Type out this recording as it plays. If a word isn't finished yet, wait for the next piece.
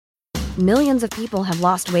Millions of people have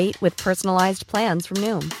lost weight with personalized plans from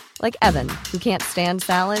Noom. Like Evan, who can't stand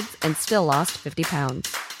salads and still lost 50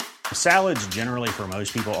 pounds. Salads generally for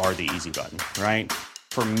most people are the easy button, right?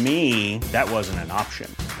 For me, that wasn't an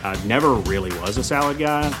option. I never really was a salad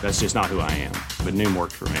guy. That's just not who I am. But Noom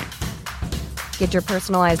worked for me. Get your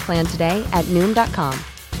personalized plan today at Noom.com.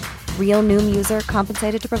 Real Noom user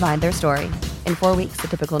compensated to provide their story. In 4 weeks, the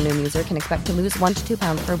typical Noom user can expect to lose 1 to 2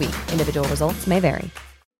 pounds per week. Individual results may vary.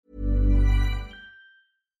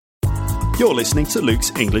 You're listening to Luke's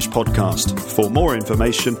English Podcast. For more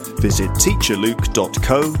information, visit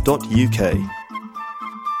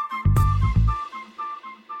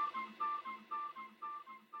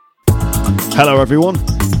teacherluke.co.uk. Hello everyone.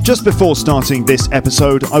 Just before starting this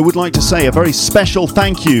episode, I would like to say a very special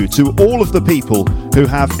thank you to all of the people who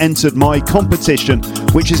have entered my competition,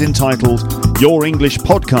 which is entitled Your English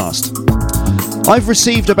Podcast. I've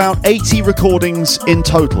received about 80 recordings in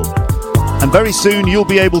total, and very soon you'll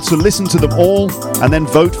be able to listen to them all and then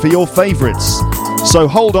vote for your favourites. So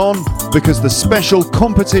hold on, because the special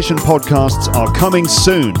competition podcasts are coming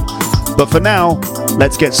soon. But for now,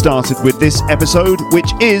 let's get started with this episode,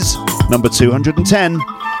 which is number 210.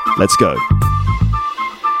 Let's go.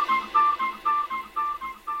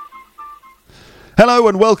 Hello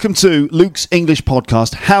and welcome to Luke's English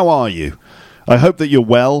Podcast. How are you? I hope that you're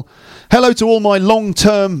well. Hello to all my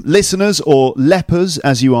long-term listeners, or lepers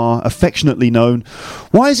as you are affectionately known.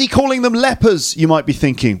 Why is he calling them lepers, you might be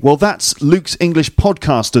thinking? Well, that's Luke's English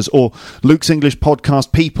Podcasters, or Luke's English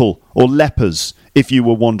Podcast people, or lepers, if you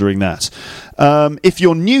were wondering that. If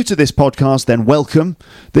you're new to this podcast, then welcome.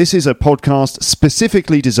 This is a podcast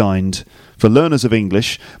specifically designed for learners of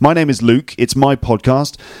English. My name is Luke. It's my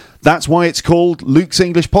podcast. That's why it's called Luke's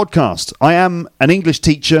English Podcast. I am an English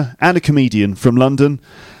teacher and a comedian from London.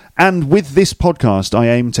 And with this podcast, I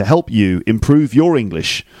aim to help you improve your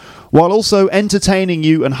English, while also entertaining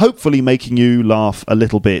you and hopefully making you laugh a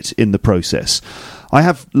little bit in the process. I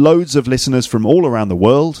have loads of listeners from all around the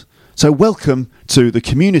world, so welcome to the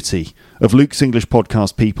community of Luke's English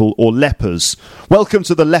Podcast people, or lepers. Welcome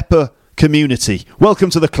to the leper community.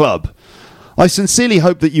 Welcome to the club. I sincerely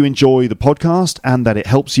hope that you enjoy the podcast and that it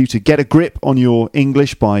helps you to get a grip on your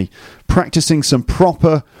English by practicing some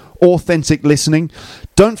proper, authentic listening.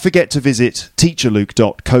 Don't forget to visit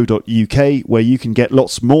teacherluke.co.uk, where you can get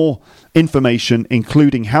lots more information,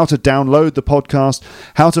 including how to download the podcast,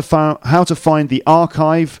 how to find the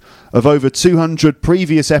archive of over 200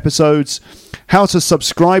 previous episodes, how to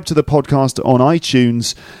subscribe to the podcast on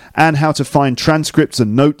iTunes, and how to find transcripts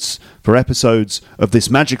and notes for episodes of this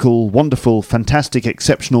magical, wonderful, fantastic,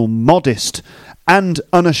 exceptional, modest, and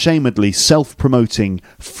unashamedly self-promoting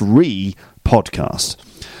free podcast.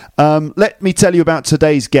 Let me tell you about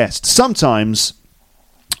today's guest. Sometimes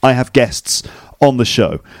I have guests on the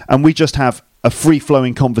show and we just have a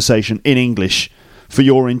free-flowing conversation in English for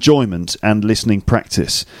your enjoyment and listening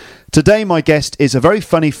practice. Today my guest is a very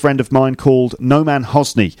funny friend of mine called Noman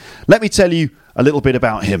Hosny. Let me tell you a little bit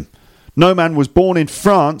about him. Noman was born in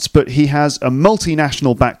France, but he has a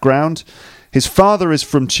multinational background. His father is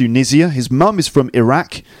from Tunisia, his mum is from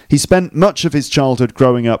Iraq. He spent much of his childhood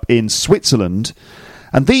growing up in Switzerland.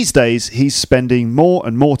 And these days, he's spending more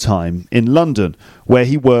and more time in London, where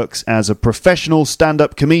he works as a professional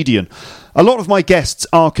stand-up comedian. A lot of my guests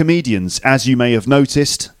are comedians, as you may have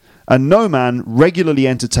noticed, and Noman regularly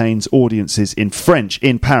entertains audiences in French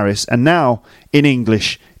in Paris, and now in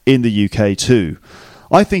English in the UK too.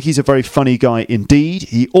 I think he's a very funny guy indeed.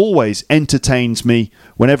 He always entertains me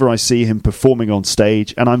whenever I see him performing on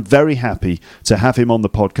stage, and I'm very happy to have him on the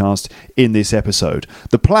podcast in this episode.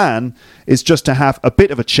 The plan is just to have a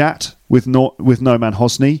bit of a chat with Noman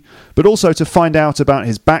Hosny, but also to find out about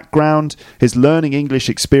his background, his learning English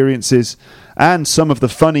experiences, and some of the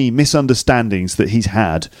funny misunderstandings that he's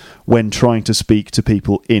had when trying to speak to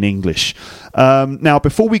people in English. Now,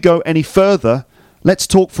 before we go any further, let's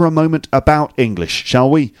talk for a moment about English, shall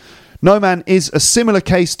we? Noman is a similar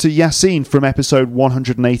case to Yassine from episode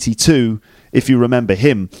 182, if you remember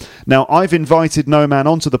him. Now, I've invited Noman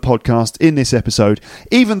onto the podcast in this episode,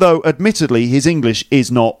 even though, admittedly, his English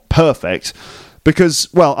is not perfect, because,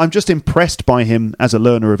 well, I'm just impressed by him as a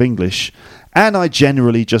learner of English, and I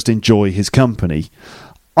generally just enjoy his company.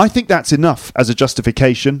 I think that's enough as a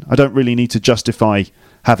justification. I don't really need to justify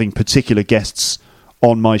having particular guests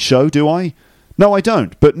on my show, do I? No, I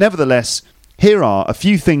don't. But nevertheless, here are a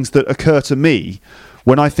few things that occur to me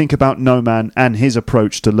when I think about Noman and his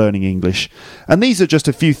approach to learning English. And these are just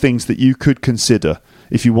a few things that you could consider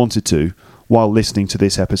if you wanted to while listening to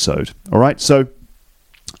this episode. All right, so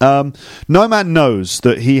Noman knows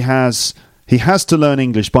that he has to learn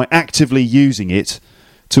English by actively using it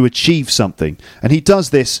to achieve something. And he does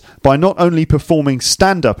this by not only performing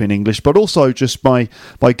stand-up in English, but also just by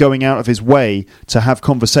going out of his way to have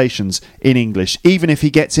conversations in English, even if he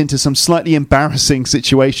gets into some slightly embarrassing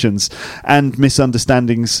situations and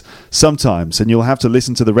misunderstandings sometimes. And you'll have to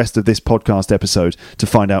listen to the rest of this podcast episode to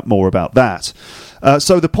find out more about that.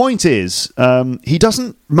 So the point is, he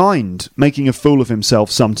doesn't mind making a fool of himself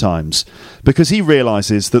sometimes, because he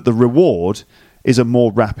realises that the reward is a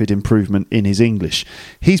more rapid improvement in his English.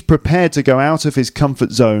 He's prepared to go out of his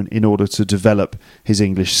comfort zone in order to develop his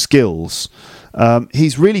English skills.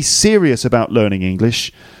 He's really serious about learning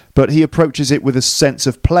English, but he approaches it with a sense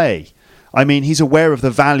of play. I mean, he's aware of the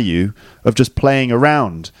value of just playing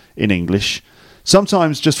around in English.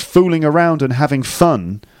 Sometimes just fooling around and having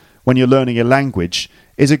fun when you're learning a language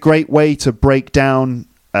is a great way to break down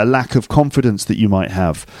a lack of confidence that you might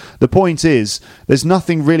have. The point is, there's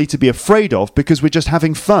nothing really to be afraid of because we're just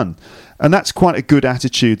having fun. And that's quite a good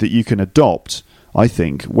attitude that you can adopt, I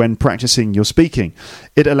think, when practicing your speaking.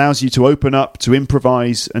 It allows you to open up, to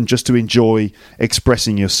improvise, and just to enjoy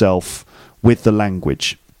expressing yourself with the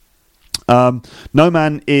language.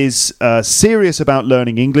 Noman is serious about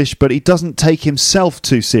learning English, but he doesn't take himself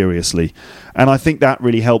too seriously. And I think that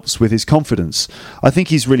really helps with his confidence. I think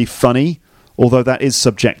he's really funny, although that is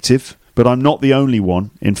subjective, but I'm not the only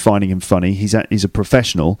one in finding him funny. He's a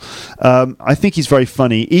professional. I think he's very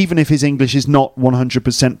funny, even if his English is not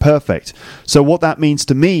 100% perfect. So what that means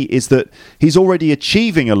to me is that he's already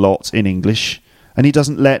achieving a lot in English, and he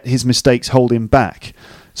doesn't let his mistakes hold him back.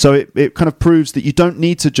 So it kind of proves that you don't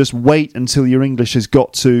need to just wait until your English has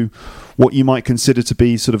got to what you might consider to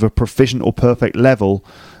be sort of a proficient or perfect level,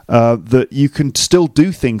 that you can still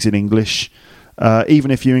do things in English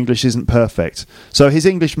even if your English isn't perfect. So his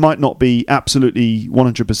English might not be absolutely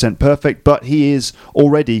 100% perfect, but he is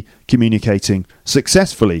already communicating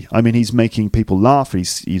successfully. I mean, he's making people laugh,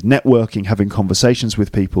 he's networking, having conversations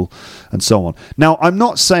with people, and so on. Now, I'm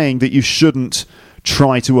not saying that you shouldn't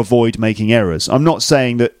try to avoid making errors. I'm not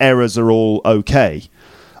saying that errors are all okay.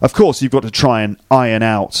 Of course, you've got to try and iron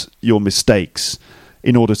out your mistakes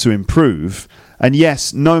in order to improve. And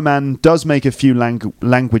yes, Noman does make a few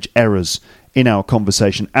language errors in our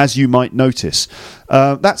conversation, as you might notice.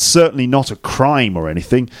 That's certainly not a crime or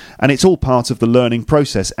anything, and it's all part of the learning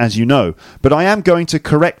process, as you know. But I am going to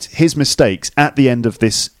correct his mistakes at the end of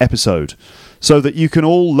this episode, so that you can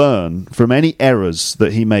all learn from any errors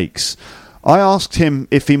that he makes. I asked him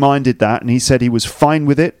if he minded that, and he said he was fine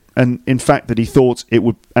with it, and in fact that he thought it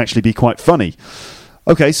would actually be quite funny.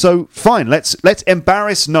 Okay, so fine, let's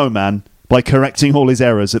embarrass Noman by correcting all his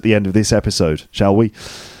errors at the end of this episode, shall we?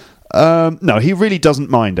 No, he really doesn't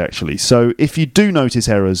mind, actually. So if you do notice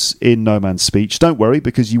errors in Noman's speech, don't worry,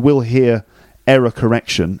 because you will hear error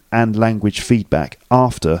correction and language feedback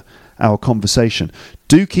after our conversation.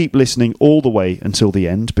 Do keep listening all the way until the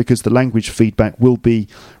end, because the language feedback will be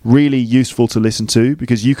really useful to listen to,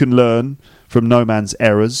 because you can learn from Noman's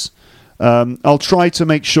errors. I'll try to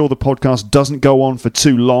make sure the podcast doesn't go on for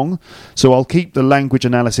too long, so I'll keep the language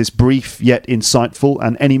analysis brief yet insightful,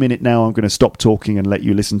 and any minute now I'm going to stop talking and let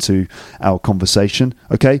you listen to our conversation.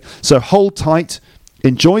 Okay, so hold tight,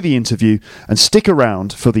 enjoy the interview, and stick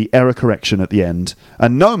around for the error correction at the end.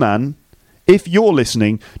 And Noman, if you're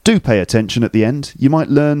listening, do pay attention at the end. You might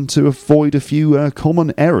learn to avoid a few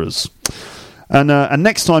common errors. And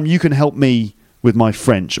next time you can help me with my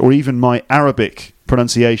French or even my Arabic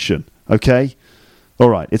pronunciation. Okay? All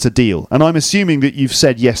right, it's a deal. And I'm assuming that you've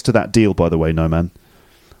said yes to that deal, by the way, Noman.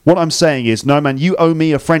 What I'm saying is, Noman, you owe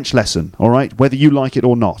me a French lesson, all right? Whether you like it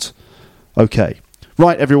or not. Okay.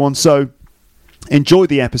 Right, everyone, so enjoy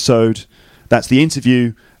the episode. That's the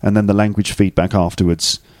interview, and then the language feedback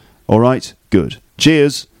afterwards. All right? Good.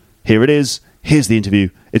 Cheers. Here it is. Here's the interview.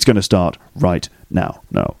 It's going to start right now.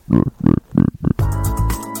 No.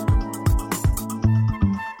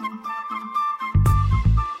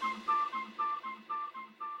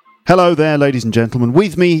 Hello there, ladies and gentlemen.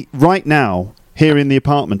 With me right now, here in the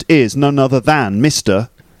apartment, is none other than Mr.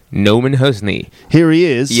 Noman Hosni. Here he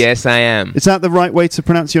is. Yes, I am. Is that the right way to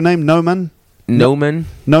pronounce your name? Noman? Noman.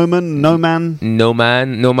 Noman.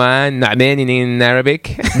 Na'man in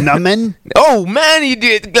Arabic. Namen? Oh, man, you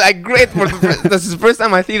did like great. This is the first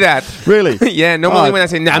time I see that. Really? Yeah, normally when I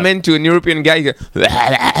say Na'man to an European guy, you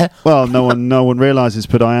go, well, no one realises,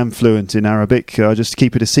 but I am fluent in Arabic. I just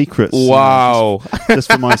keep it a secret. Wow. Just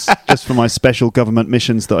for my special government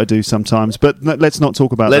missions that I do sometimes. But let's not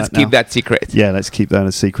talk about that now. Let's keep that secret. Yeah, let's keep that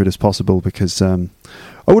as secret as possible, because I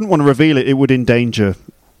wouldn't want to reveal it. It would endanger,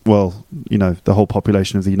 well, the whole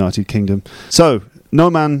population of the United Kingdom. So,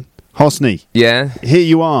 Noman Hosni. Yeah. Here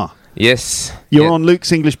you are. Yes. You're Yeah. on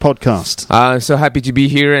Luke's English podcast. So happy to be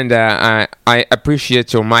here, and I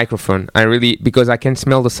appreciate your microphone. I really, because I can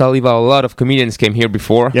smell the saliva. A lot of comedians came here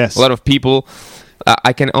before. Yes. A lot of people.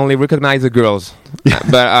 I can only recognize the girls,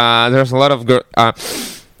 but there's a lot of girls.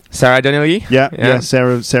 Sarah Donnelly. Yeah.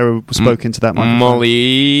 Sarah spoke into that microphone.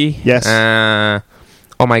 Molly. Yes.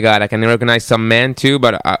 Oh my God, I can recognize some men too,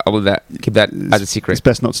 but I will keep that as a secret. It's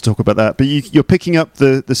best not to talk about that. But you're picking up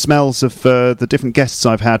the smells of the different guests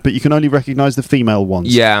I've had, but you can only recognise the female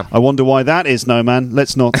ones. Yeah. I wonder why that is, no man.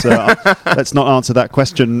 Let's not let's not answer that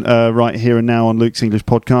question right here and now on Luke's English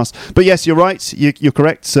podcast. But yes, you're right. You're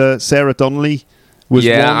correct. Sarah Donnelly was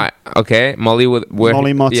one. Okay. Molly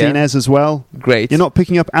Molly Martinez as well. Great. You're not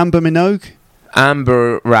picking up Amber Minogue?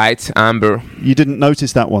 Amber, right? Amber. You didn't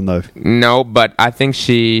notice that one though. No, but I think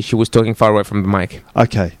she was talking far away from the mic.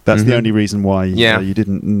 Okay, that's the only reason why you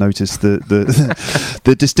didn't notice the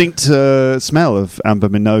the distinct smell of Amber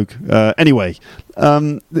Minogue. Anyway,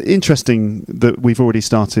 interesting that we've already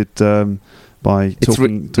started by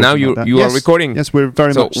talking. Now about that. you are recording. Yes, we're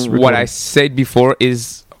very much So recording. what I said before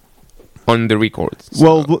is on the record. So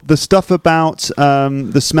Well, the stuff about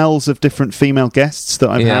the smells of different female guests that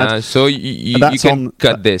I've had. So you That's can on-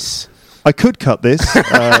 cut this. I could cut this.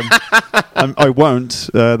 I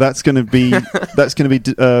won't. That's going to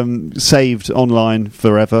be saved online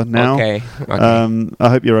forever now. Okay. I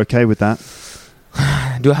hope you're okay with that.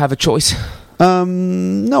 Do I have a choice?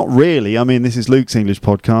 Not really. I mean, this is Luke's English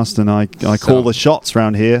podcast, and I call the shots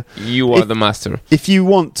round here. You are the master. If you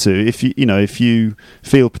want to, if you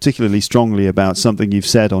feel particularly strongly about something you've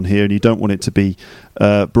said on here, and you don't want it to be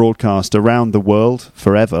broadcast around the world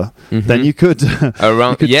forever, then you could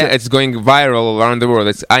It's going viral around the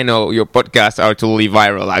world. I know your podcasts are totally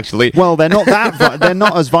viral, actually. Well, they're not that. They're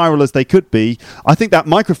not as viral as they could be. I think that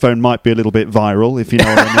microphone might be a little bit viral, if you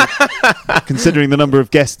know what I mean. Considering the number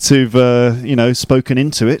of guests who've spoken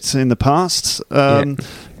into it in the past.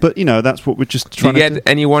 But that's what we're just trying Do you to get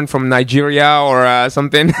anyone from Nigeria or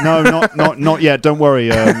something? No, not yet. Don't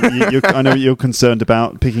worry. I know you're concerned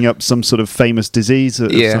about picking up some sort of famous disease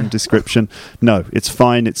of some description. No, it's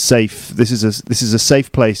fine. It's safe. This is a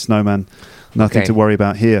safe place. No, man. Nothing to worry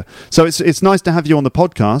about here. So it's nice to have you on the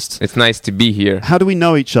podcast. It's nice to be here. How do we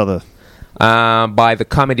know each other? By the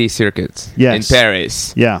comedy circuit in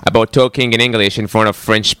Paris. Yeah. About talking in English in front of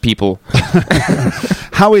French people.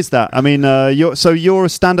 How is that? I mean, you're a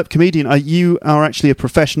stand-up comedian. You are actually a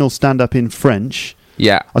professional stand-up in French.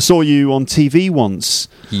 Yeah. I saw you on TV once.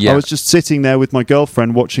 Yeah. I was just sitting there with my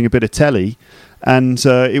girlfriend watching a bit of telly, and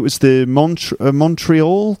it was the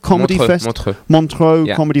Montreal Comedy Festival.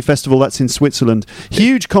 Montreux Comedy Festival. That's in Switzerland.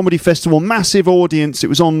 Huge comedy festival, massive audience. It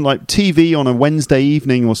was on like TV on a Wednesday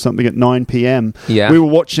evening or something at 9 p.m. Yeah. We were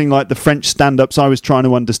watching like the French stand-ups. I was trying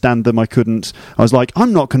to understand them. I couldn't. I was like,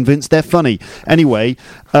 I'm not convinced they're funny. Anyway,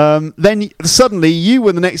 then suddenly you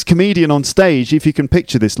were the next comedian on stage. If you can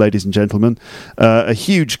picture this, ladies and gentlemen, a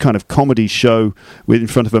huge kind of comedy show in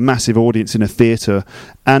front of a massive audience in a theatre,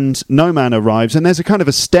 and No Man arrives. And there's a kind of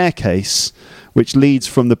a staircase which leads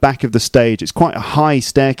from the back of the stage. It's quite a high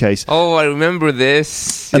staircase. Oh, I remember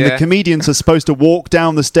this. And the comedians are supposed to walk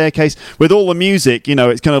down the staircase with all the music.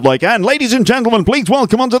 It's kind of like, and ladies and gentlemen, please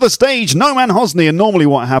welcome onto the stage No Man Hosny. And normally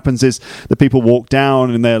what happens is the people walk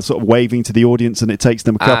down and they're sort of waving to the audience, and it takes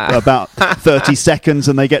them about 30 seconds,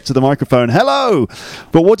 and they get to the microphone. Hello!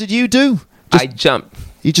 But what did you do? I jumped.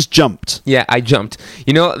 You just jumped. Yeah, I jumped.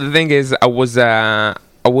 The thing is, I was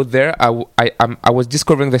there. I was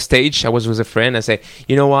discovering the stage. I was with a friend. I say,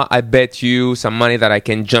 you know what? I bet you some money that I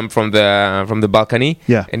can jump from the balcony.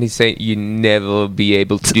 Yeah. And he say, you never be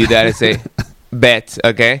able to do that. I say, bet,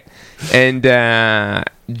 okay. And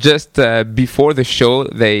just before the show,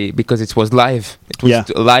 because it was live. It was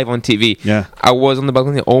live on TV. Yeah. I was on the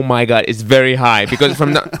balcony. Oh my God, it's very high, because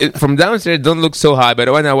from downstairs it don't look so high, but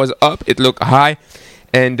when I was up, it looked high.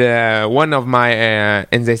 And one of my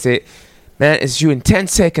and they say, man, it's you in 10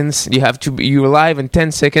 seconds. You're live in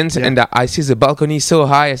 10 seconds. Yeah. And I see the balcony so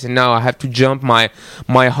high. I said, now I have to jump. My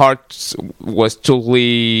heart was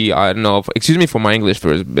totally, I don't know, excuse me for my English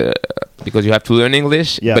first, because you have to learn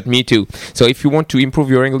English, but me too. So if you want to improve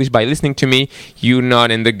your English by listening to me, you're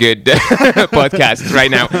not in the good podcast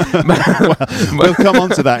right now. We'll come on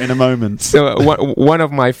to that in a moment. So one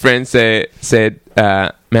of my friends said,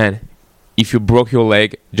 man, if you broke your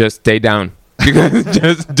leg, just stay down. Because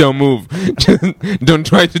just don't move. Just don't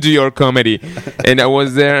try to do your comedy. And I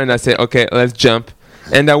was there and I said, okay, let's jump.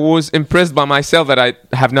 And I was impressed by myself that I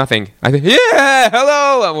have nothing. I think, yeah,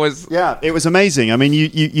 hello. I was. Yeah, it was amazing. I mean,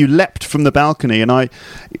 you leapt from the balcony, and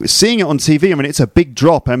seeing it on TV. I mean, it's a big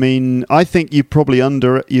drop. I mean, I think you probably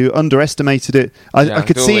underestimated it. I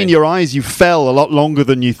could see in your eyes you fell a lot longer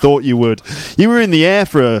than you thought you would. You were in the air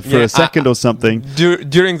for a second or something.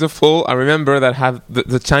 During the fall, I remember that I had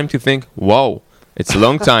the time to think, wow. It's a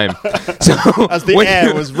long time. So as the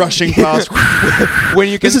air was rushing past, when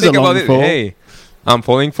you can think about it, hey, I'm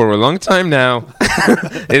falling for a long time now.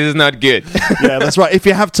 It is not good. Yeah, that's right. If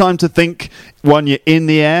you have time to think when you're in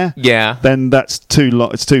the air, then that's too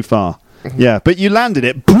it's too far. Yeah, but you landed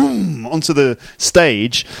it, boom, onto the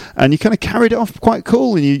stage, and you kind of carried it off quite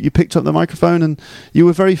cool, and you picked up the microphone, and you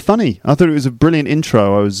were very funny. I thought it was a brilliant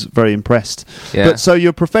intro. I was very impressed. Yeah. But so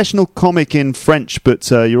you're a professional comic in French,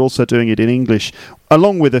 but you're also doing it in English,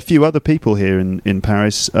 along with a few other people here in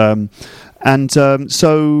Paris. So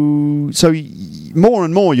more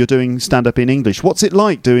and more you're doing stand-up in English. What's it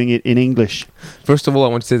like doing it in English? First of all, I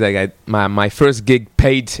want to say that my first gig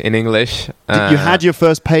paid in English. You had your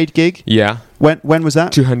first paid gig? Yeah. When was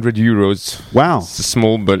that? 200 euros. Wow. It's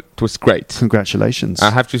small, but it was great. Congratulations.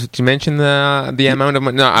 I have to mention the amount of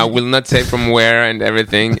money. No, I will not say from where and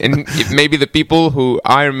everything. And maybe the people who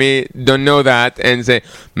hire me don't know that and say,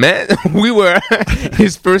 man, we were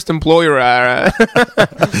his first employer.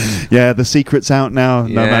 Yeah, the secret's out now.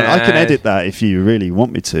 No, man, I can edit that if you really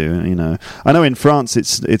want me to. You know, I know in France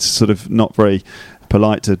it's sort of not very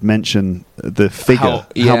polite to mention the figure,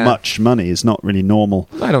 how much money is not really normal.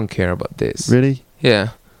 I don't care about this. Really?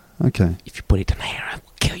 Yeah. Okay. If you put it in my hair, I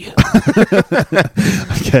will kill you.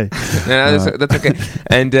 Okay. No, that's okay.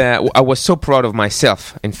 And I was so proud of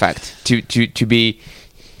myself, in fact, to be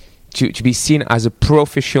seen as a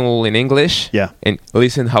professional in English. Yeah. And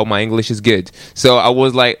listen how my English is good. So I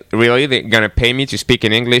was like, really? They're going to pay me to speak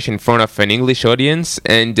in English in front of an English audience?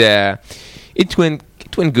 And it went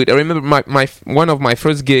good. I remember my one of my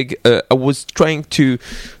first gig. I was trying to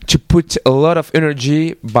put a lot of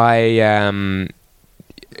energy by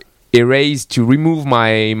remove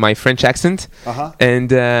my French accent, and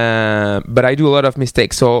but I do a lot of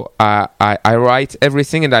mistakes. So I write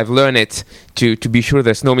everything, and I've learned it to be sure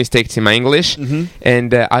there's no mistakes in my English. Mm-hmm.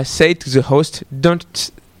 And I say to the host,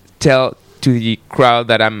 don't tell to the crowd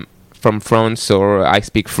that I'm from France or I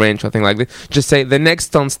speak French or something like that. Just say the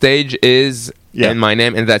next on stage is and my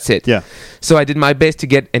name, and that's it. Yeah. So I did my best to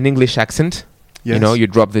get an English accent. Yes. You know, you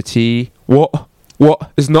drop the T. What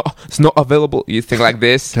is not available? You think like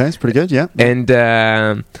this. Okay, it's pretty good. Yeah. And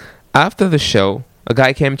after the show, a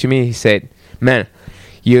guy came to me. He said, "Man,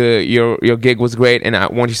 your gig was great, and I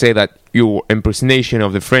want to say that your impersonation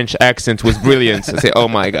of the French accent was brilliant." I say, "Oh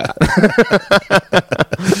my god!"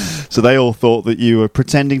 So they all thought that you were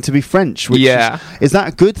pretending to be French. Which is that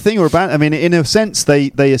a good thing or a bad? I mean, in a sense,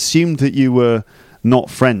 they assumed that you were not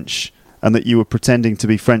French and that you were pretending to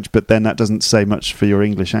be French, but then that doesn't say much for your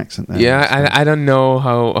English accent. There, yeah, I don't know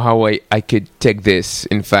how I could take this.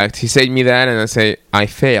 In fact, he said me that, and I say I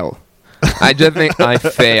fail. I just think I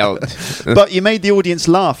failed. But you made the audience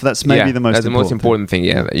laugh. That's maybe the most important thing.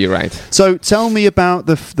 Yeah, you're right. So tell me about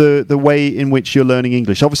the way in which you're learning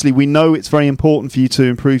English. Obviously, we know it's very important for you to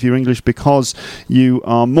improve your English because you're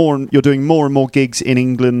doing more and more gigs in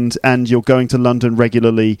England, and you're going to London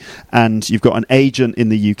regularly, and you've got an agent in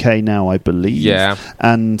the UK now, I believe. Yeah.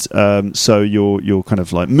 And so you're kind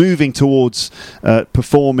of like moving towards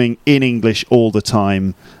performing in English all the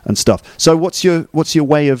time and stuff. So what's your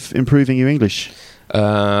way of improving your English?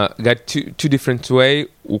 Got two different way,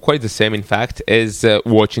 quite the same in fact, is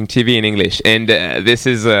watching TV in English. And this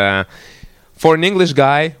is for an English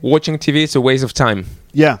guy, watching TV is a waste of time.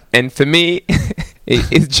 Yeah. And for me,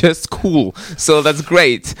 it's just cool. So that's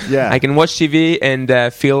great. Yeah. I can watch TV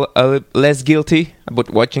and feel less guilty about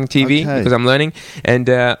watching TV because I'm learning. And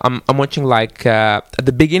I'm watching like at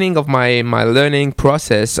the beginning of my learning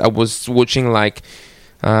process, I was watching like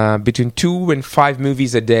between 2 and 5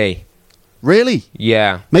 movies a day. Really?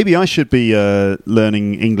 Yeah. Maybe I should be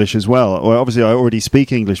learning English as well. Well, obviously I already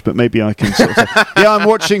speak English, but maybe I can sort of say, yeah, I'm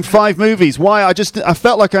watching 5 movies. Why? I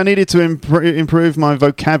felt like I needed to improve my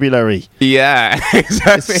vocabulary. Yeah,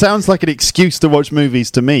 exactly. It sounds like an excuse to watch movies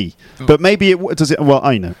to me. But maybe well,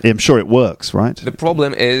 I know. I'm sure it works, right? The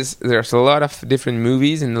problem is there's a lot of different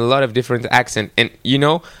movies and a lot of different accents. And, you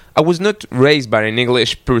know, I was not raised by an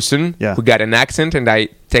English person who got an accent, and I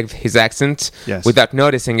take his accent without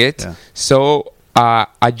noticing it. Yeah. So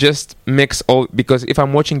I just mix all, because if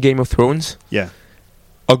I'm watching Game of Thrones,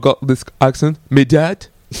 I got this accent. Me dad?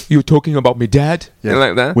 You're talking about me dad? Yeah.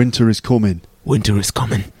 Like that. Winter is coming. Winter is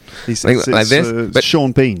coming. It's like this. But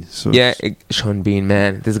Sean Bean. Sean Bean,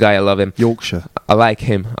 man, this guy, I love him. Yorkshire. I like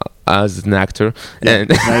him as an actor, and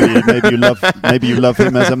maybe you love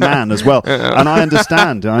him as a man as well. And I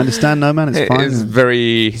understand. No, man, it's fine.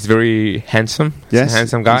 He's very handsome. Yes, he's a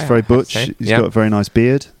handsome guy. He's very butch. He's got a very nice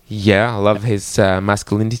beard. Yeah, I love his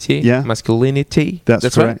masculinity. Yeah, masculinity.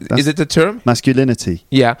 That's correct. Right. Is it a term? Masculinity.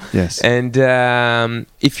 Yeah. Yes. And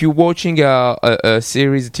if you're watching a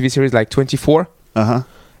TV series like 24,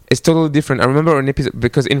 it's totally different. I remember an episode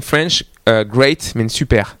because in French, great means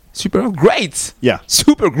super. Super great. Yeah.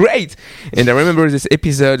 Super great. And I remember this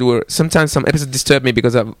episode where sometimes some episodes disturb me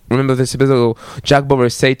because I remember this episode where Jack Bauer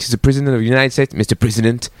said to the President of the United States, Mr.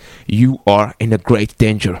 President, you are in a great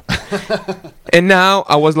danger. And now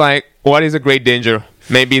I was like, what is a great danger?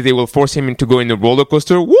 Maybe they will force him to go in a roller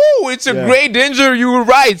coaster. Woo! It's a great danger. You were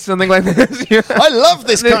right. Something like this. I love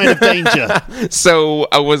this kind of danger. So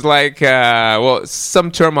I was like,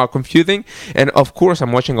 some terms are confusing. And of course,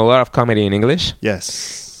 I'm watching a lot of comedy in English.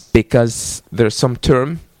 Yes. Because there's some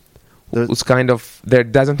term whose kind of there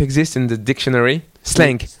doesn't exist in the dictionary.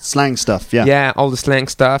 Slang stuff. Yeah, all the slang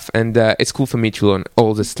stuff, and it's cool for me to learn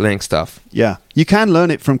all the slang stuff. Yeah, you can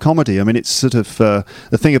learn it from comedy. I mean, it's sort of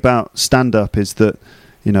the thing about stand-up is that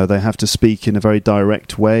they have to speak in a very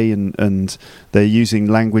direct way, and they're using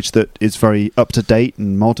language that is very up to date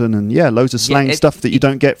and modern, and loads of slang stuff that you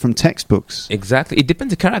don't get from textbooks. Exactly, it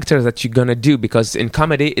depends on the character that you're gonna do, because in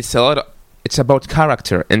comedy it's about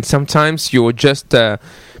character, and sometimes you're just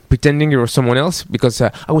pretending you're someone else. Because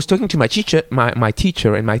I was talking to my teacher, and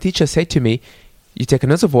my teacher said to me, "You take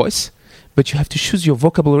another voice, but you have to choose your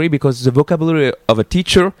vocabulary, because the vocabulary of a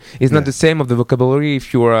teacher is not the same of the vocabulary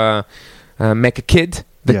if you make a kid."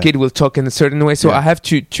 The kid will talk in a certain way, so I have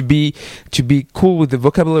to be cool with the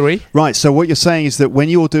vocabulary. Right. So what you're saying is that when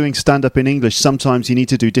you're doing stand-up in English, sometimes you need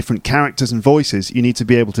to do different characters and voices. You need to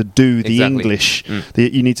be able to do the English.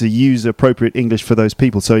 You need to use appropriate English for those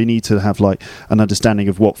people. So you need to have like an understanding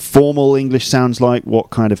of what formal English sounds like,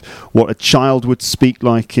 what a child would speak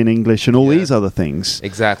like in English, and all these other things.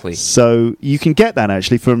 Exactly. So you can get that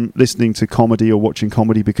actually from listening to comedy or watching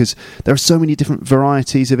comedy, because there are so many different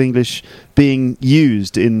varieties of English being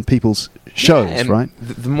used in people's shows, right?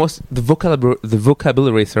 The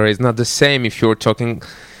vocabulary is not the same if you're talking.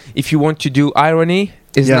 If you want to do irony,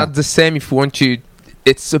 it's not the same if you want to.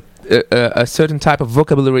 It's a certain type of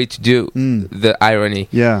vocabulary to do the irony.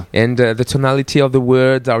 Yeah, and the tonality of the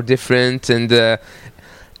words are different, and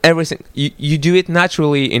everything. You do it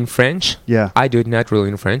naturally in French. Yeah, I do it naturally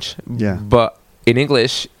in French. Yeah, but in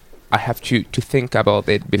English, I have to think about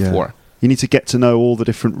it before. Yeah. You need to get to know all the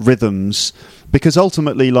different rhythms, because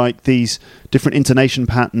ultimately, like these different intonation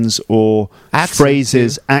patterns or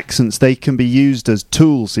phrases, accents, they can be used as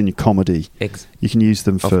tools in your comedy. You can use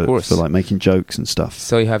them for like making jokes and stuff.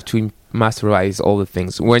 So you have to masterize all the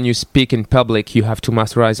things. When you speak in public, you have to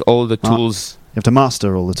masterize all the tools. You have to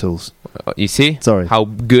master all the tools. You see? Sorry. How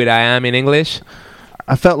good I am in English?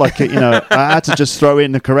 I felt like I had to just throw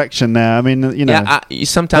in the correction there. I mean,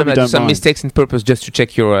 sometimes I do some mistakes on purpose just to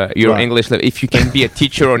check your English level, if you can be a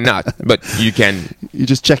teacher or not. But you can. You're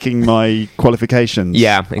just checking my qualifications.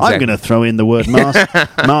 Yeah, exactly. I'm going to throw in the word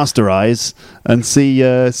masterize and see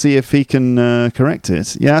if he can correct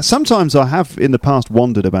it. Yeah, sometimes I have in the past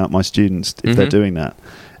wondered about my students if they're doing that.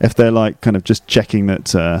 If they're like kind of just checking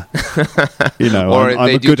that, or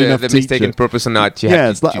I'm a good enough the teacher. mistake on purpose or not.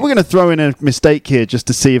 It's like we're going to throw in a mistake here just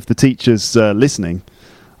to see if the teacher's listening.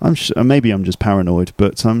 Maybe I'm just paranoid,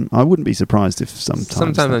 but I wouldn't be surprised if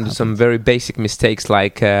sometimes I do some very basic mistakes,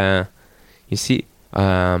 like you see,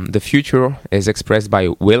 the future is expressed by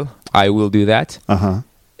will. I will do that.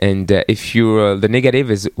 And if you're the negative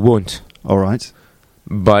is won't. All right.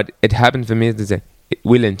 But it happened for me to say it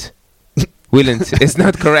willn't. It's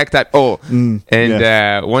not correct at all.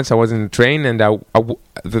 Once I was in the train, and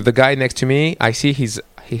the guy next to me, I see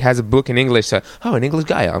he has a book in English. An English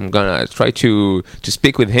guy. I'm gonna try to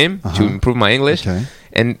speak with him to improve my English. Okay.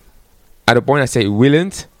 And at a point, I say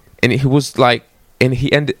willn't, and he was like, and he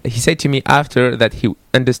said to me after that he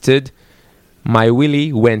understood. My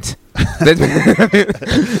willy went. He's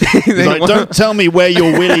like, don't tell me where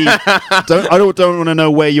your willy. I don't want to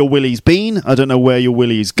know where your willy's been. I don't know where your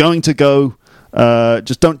willy's going to go.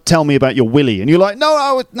 Just don't tell me about your willy. And you're like, no,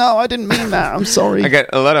 I didn't mean that. I'm sorry. I got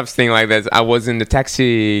a lot of things like that. I was in the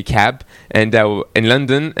taxi cab and in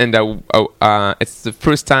London, and it's the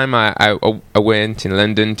first time I went in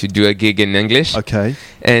London to do a gig in English. Okay.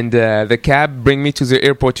 And the cab bring me to the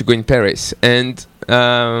airport to go in Paris and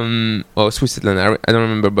Switzerland. I don't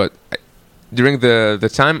remember, but during the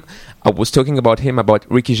time I was talking about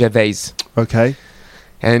Ricky Gervais. Okay.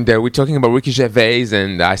 And we're talking about Ricky Gervais,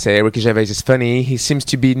 and I say Ricky Gervais is funny. He seems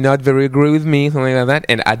to be not very agree with me, something like that.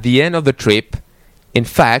 And at the end of the trip, in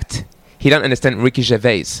fact, he don't understand Ricky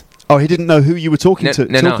Gervais. Oh, he didn't know who you were talking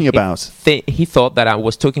about. He thought that I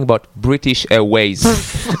was talking about British Airways.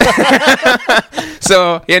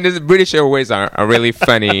 So yeah, the British Airways are really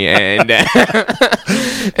funny, and then,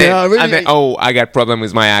 I got problem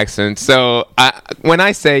with my accent. So when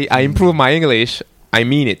I say I improve my English, I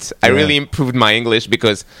mean it. I really improved my English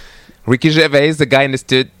because Ricky Gervais, the guy,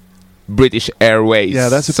 understood British Airways. Yeah,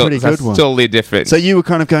 that's a pretty good one. Totally different. So you were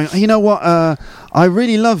kind of going, you know what? I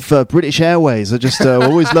really love British Airways. I just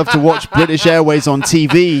always love to watch British Airways on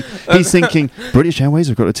TV. He's thinking, British Airways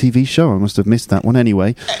have got a TV show. I must have missed that one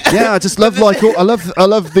anyway. Yeah, I just love I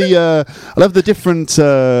love the different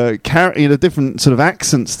the different sort of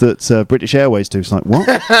accents that British Airways do. It's like, what?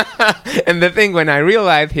 And the thing, when I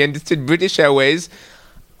realized he understood British Airways,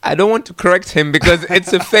 I don't want to correct him because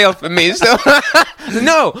it's a fail for me. So,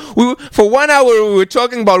 no, for 1 hour we were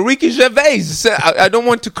talking about Ricky Gervais. So I don't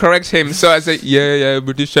want to correct him. So I said, yeah,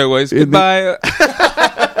 British Airways, goodbye.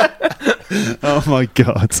 Oh my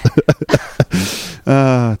God.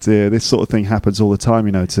 Oh dear, this sort of thing happens all the time,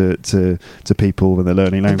 you know, to people when they're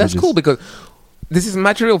learning languages. That's cool because this is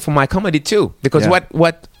material for my comedy too. Because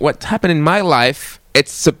what happened in my life,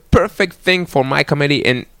 it's a perfect thing for my comedy.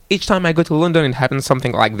 And each time I go to London, it happens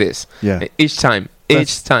something like this. Yeah. Each time.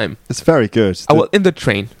 It's very good. Well, in the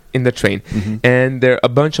train, mm-hmm. and there are a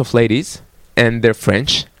bunch of ladies, and they're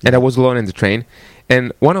French, and I was alone in the train,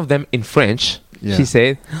 and one of them in French, she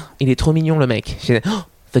said, "Il est trop mignon le mec." She said, "Oh,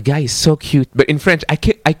 the guy is so cute," but in French, I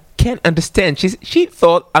can't understand. She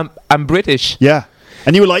thought I'm British. Yeah,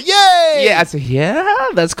 and you were like, "Yay!" Yeah, I said, "Yeah,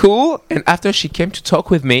 that's cool." And after she came to talk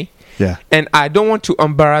with me. Yeah. And I don't want to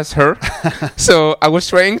embarrass her, so I was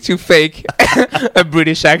trying to fake a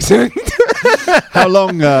British accent. How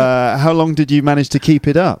long did you manage to keep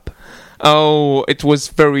it up? Oh, it was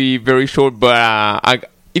very, very short, but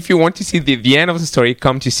if you want to see the end of the story,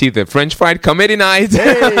 come to see the French Fried Comedy Night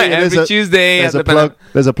every Tuesday.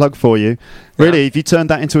 There's a plug for you. Really, if you turned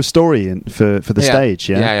that into a story for the stage,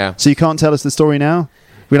 yeah. So you can't tell us the story now?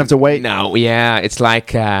 We'd have to wait. No, yeah, it's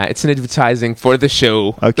like it's an advertising for the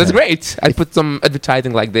show. Okay. That's great. I put some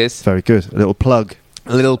advertising like this. Very good. A little plug.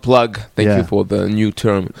 Thank you for the new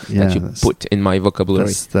term that you put in my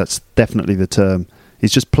vocabulary. That's definitely the term.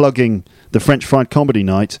 He's just plugging the French Fried Comedy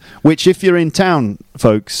Night, which if you're in town,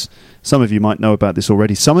 folks, some of you might know about this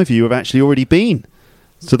already. Some of you have actually already been.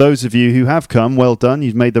 So those of you who have come, well done.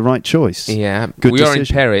 You've made the right choice. Yeah. Good we decision. are in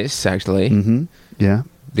Paris, actually. Mm-hmm. Yeah.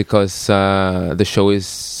 Because the show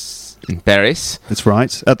is in Paris. That's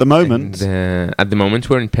right. At the moment. And, at the moment,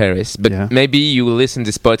 we're in Paris. But maybe you will listen to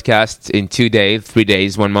this podcast in 2 days, 3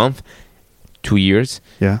 days, 1 month, 2 years.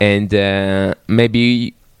 Yeah. And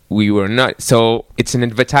maybe we were not. So it's an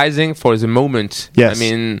advertising for the moment. Yes. I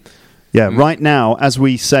mean. Yeah, right now, as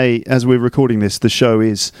we're recording this, the show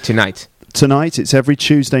is... Tonight. It's every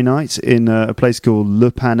Tuesday night in a place called Le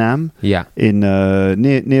Paname. Yeah. In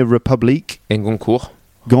near Republique. In Goncourt.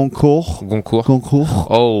 Goncourt.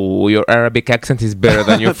 Oh, your Arabic accent is better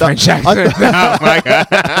than your French accent. Oh my God.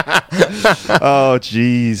 Oh,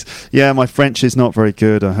 jeez. Yeah, my French is not very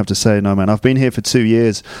good, I have to say. No, man. I've been here for 2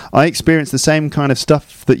 years. I experience the same kind of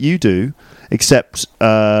stuff that you do, except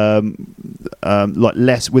like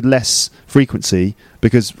less frequency,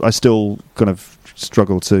 because I still kind of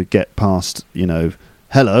struggle to get past,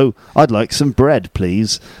 hello, I'd like some bread,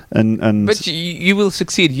 please. And but you will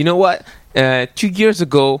succeed. You know what? 2 years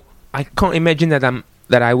ago, I can't imagine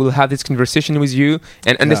that I will have this conversation with you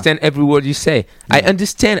and understand every word you say. Yeah. I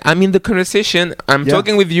understand. I'm in the conversation. I'm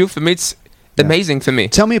talking with you. For me, it's amazing for me.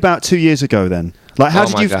 Tell me about 2 years ago then. Like,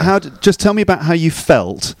 just tell me about how you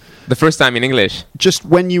felt. The first time in English. Just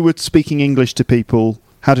when you were speaking English to people,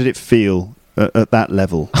 how did it feel at that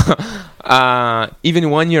level? Even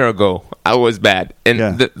 1 year ago, I was bad.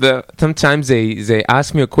 And sometimes they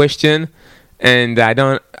ask me a question and I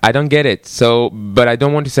don't get it. So, but I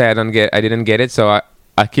don't want to say I didn't get it. So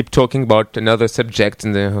I keep talking about another subject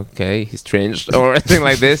and then, okay, he's strange or anything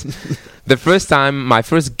like this. The first time, my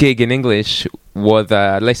first gig in English was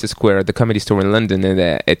Leicester Square at the Comedy Store in London,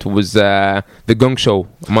 and it was the Gong Show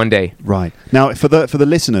Monday. Right. Now, for the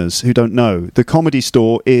listeners who don't know, the Comedy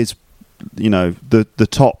Store is, the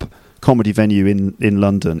top comedy venue in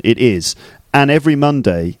London. It is. And every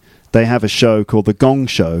Monday, they have a show called the Gong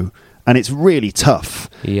Show, and it's really tough.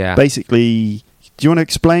 Yeah. Basically... Do you want to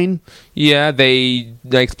explain? Yeah, they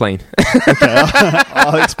explain. Okay,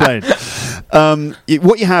 I'll explain.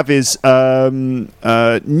 What you have is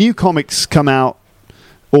new comics come out,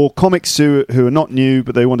 or comics who are not new,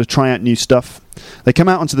 but they want to try out new stuff. They come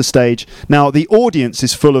out onto the stage. Now, the audience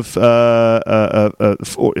is full of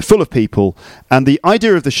people, and the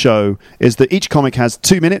idea of the show is that each comic has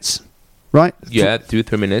 2 minutes, right? Yeah,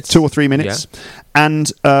 2-3 minutes. 2 or 3 minutes. Yeah.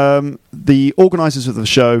 And the organisers of the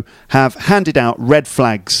show have handed out red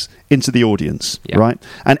flags into the audience, right?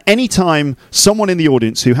 And any time someone in the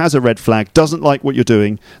audience who has a red flag doesn't like what you're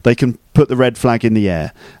doing, they can put the red flag in the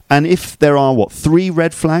air. And if there are, 3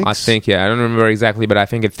 red flags? I think, I don't remember exactly, but I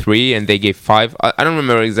think it's 3, and they gave 5. I don't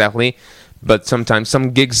remember exactly, but sometimes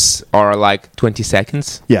some gigs are like 20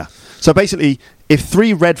 seconds. Yeah. So basically, if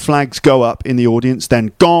 3 red flags go up in the audience,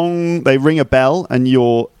 then gong, they ring a bell, and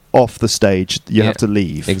you're off the stage. You have to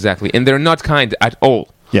leave. Exactly. And they're not kind at all.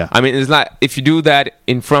 Yeah. I mean, it's like, if you do that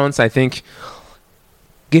in France, I think,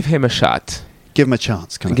 give him a shot. Give him a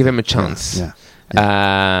chance. Give him a chance.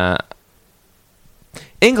 Yeah.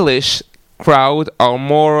 English crowd are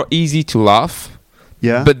more easy to laugh.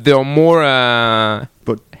 Yeah. But they're more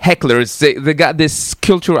hecklers. They got this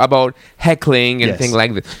culture about heckling and things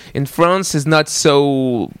like that. In France, it's not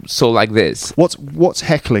so like this. What's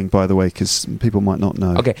heckling, by the way, because people might not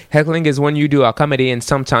know? Okay, heckling is when you do a comedy and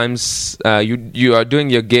sometimes you are doing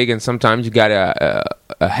your gig and sometimes you got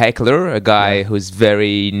a heckler, a guy who's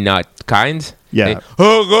very not kind. Yeah.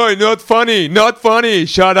 Oh, guy, not funny,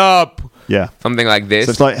 shut up. Yeah. Something like this.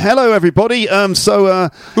 So it's like, hello, everybody. Anyway.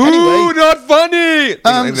 Ooh, not funny!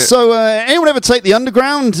 Anyone ever take the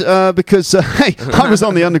Underground? Because, hey, I was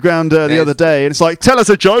on the Underground the other day, and it's like, tell us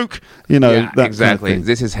a joke. That exactly. Kind of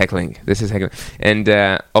This is heckling. And,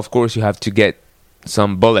 of course, you have to get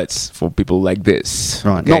some bullets for people like this.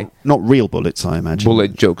 Right. Okay? Not real bullets, I imagine.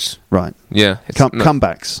 Bullet jokes. Right. Yeah.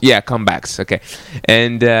 Comebacks. Yeah, comebacks. Okay.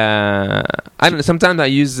 And I don't know. Sometimes I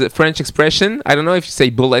use the French expression. I don't know if you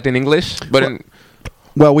say bullet in English, but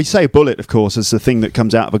well, we say bullet, of course, as the thing that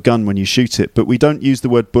comes out of a gun when you shoot it, but we don't use the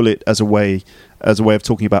word bullet as a way of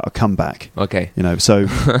talking about a comeback. Okay.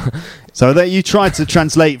 So that you tried to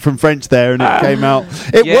translate from French there, and it came out.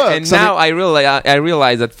 It works. And now I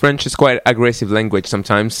realize that French is quite aggressive language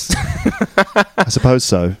sometimes. I suppose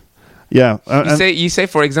so. Yeah. You say,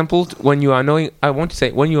 for example, when you are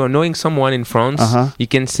knowing someone in France, you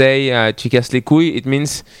can say "tu casses les couilles." It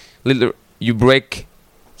means you break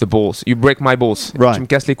the balls. You break my balls. Right. Tu me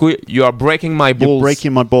casses les couilles. You are breaking my balls. You're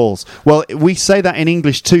breaking my balls. Well, we say that in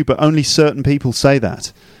English too, but only certain people say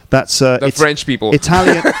that. That's the French people.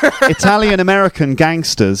 Italian American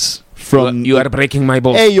gangsters from. You are breaking my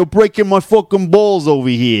balls. Hey, you're breaking my fucking balls over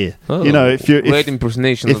here. Oh, great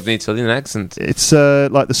impersonation of the Italian accent. It's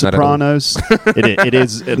like The Sopranos. It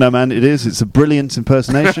is. No, man, it is. It's a brilliant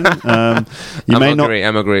impersonation. I'm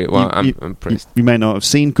agree. Well, I'm impressed. You may not have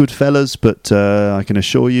seen Goodfellas, but I can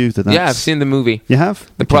assure you that. Yeah, I've seen the movie. You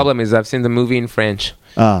have? The problem is I've seen the movie in French.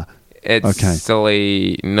 It's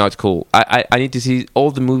silly, not cool. I need to see all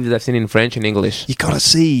the movies I've seen in French and English. You gotta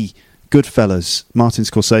see Goodfellas, Martin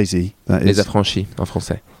Scorsese. That is Les Affranchis en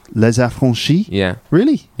français. Les Affranchis? Yeah.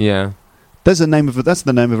 Really? Yeah. That's the name of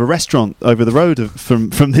a restaurant over the road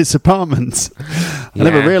from this apartment. I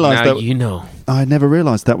never realised that. You know. I never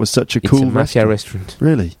realised that was such a cool mafia restaurant.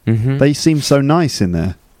 Really? Mm-hmm. They seem so nice in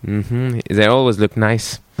there. Mm-hmm. They always look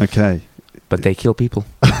nice. Okay. But they kill people.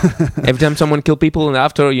 Every time someone kill people, and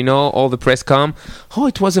after, all the press come, oh,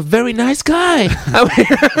 it was a very nice guy.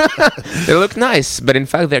 They look nice, but in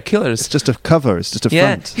fact, they're killers. It's just a cover. It's just a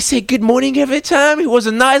front. He said good morning every time. He was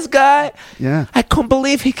a nice guy. Yeah. I can't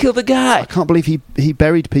believe he killed a guy. I can't believe he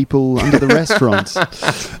buried people under the restaurant.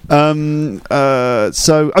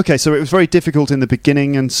 So it was very difficult in the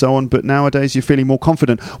beginning and so on, but nowadays you're feeling more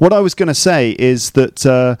confident. What I was going to say is that,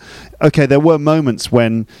 there were moments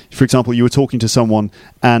when, for example, you were talking to someone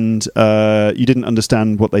and you didn't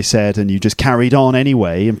understand what they said and you just carried on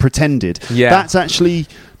anyway and pretended. Yeah. That's actually,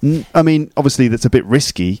 obviously that's a bit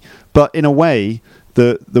risky, but in a way,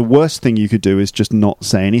 the worst thing you could do is just not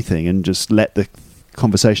say anything and just let the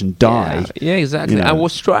conversation die. Yeah, exactly. I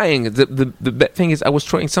was trying. The bad thing is I was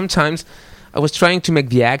trying sometimes. I was trying to make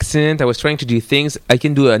the accent. I was trying to do things. I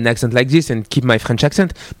can do an accent like this and keep my French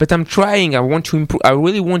accent, but I'm trying. I want to improve. I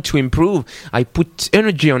really want to improve. I put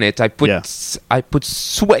energy on it. I put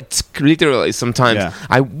sweat, literally, sometimes. Yeah.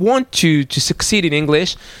 I want to succeed in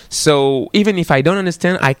English. So even if I don't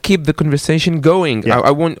understand, I keep the conversation going. Yeah.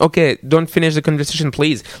 I want, don't finish the conversation,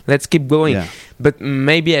 please. Let's keep going. Yeah. But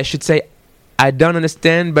maybe I should say, I don't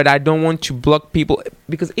understand, but I don't want to block people.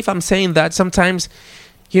 Because if I'm saying that, sometimes,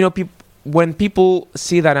 when people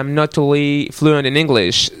see that I'm not totally fluent in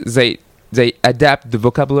English, they adapt the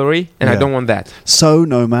vocabulary, and I don't want that. So,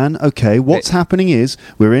 no man. Okay, what's happening is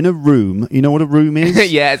we're in a room. You know what a room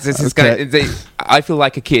is? Yeah, it's kind of. I feel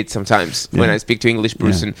like a kid sometimes when I speak to English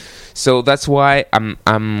person. Yeah. So that's why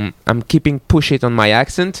I'm keeping push it on my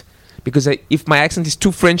accent, because if my accent is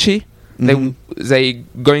too Frenchy, they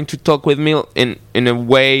going to talk with me in a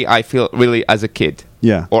way I feel really as a kid.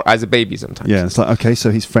 Yeah. Or as a baby sometimes. Yeah, it's like, okay, so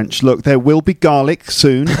he's French. Look, there will be garlic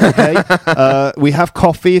soon, okay? We have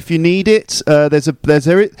coffee if you need it. Is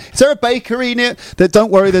there a bakery near? Don't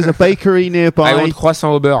worry, there's a bakery nearby. I want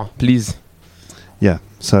croissant au beurre, please. Yeah,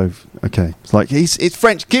 so, okay. It's like, it's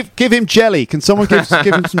French. Give him jelly. Can someone give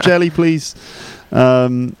him some jelly, please?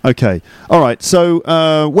 Okay. All right. So,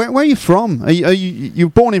 where are you from? You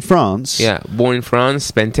were born in France? Yeah, born in France.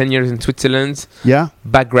 Spent 10 years in Switzerland. Yeah.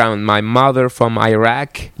 Background: my mother from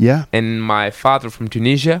Iraq. Yeah. And my father from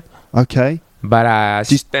Tunisia. Okay. But I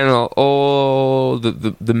spent all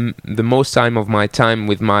the most time of my time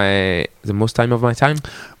with the most time of my time.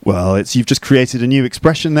 Well, you've just created a new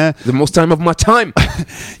expression there. The most time of my time.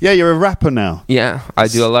 Yeah, you're a rapper now. Yeah, I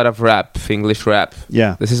do a lot of rap, English rap.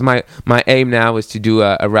 Yeah. This is my aim now is to do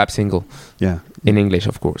a rap single. Yeah. In English,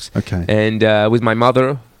 of course. Okay. And with my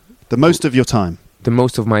mother. The most of your time. The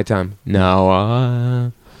most of my time.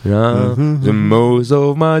 Now the most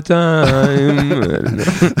of my time.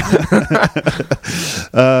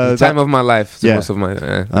 The time of my life. The most of my.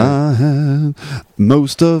 I have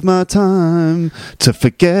most of my time to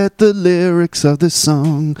forget the lyrics of this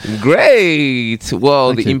song. Great!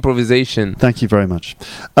 Wow, the improvisation. Thank you very much.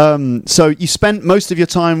 So you spent most of your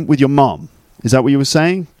time with your mom. Is that what you were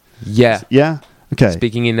saying? Yeah. Yeah. Okay.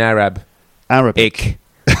 Speaking in Arabic. Arabic.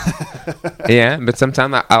 Yeah, but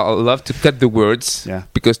sometimes I love to cut the words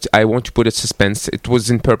because I want to put a suspense. It was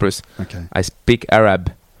in purpose. Okay. I speak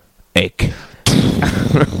Arab. It's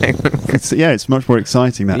much more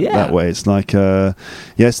exciting that way. It's like,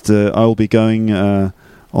 I'll be going on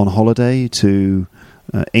holiday to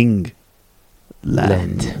England.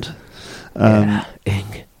 England.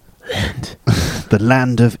 The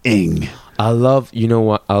land of Ing. I love, you know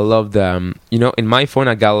what? I love the, in my phone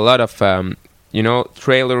I got a lot of,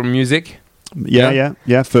 trailer music. Yeah.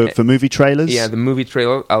 For movie trailers. Yeah, the movie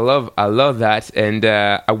trailer. I love that, and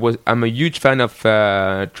I'm a huge fan of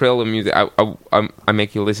trailer music. I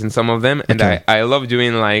make you listen some of them, and I love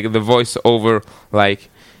doing like the voice over like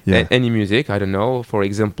any music. I don't know. For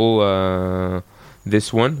example,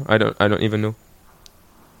 this one. I don't even know.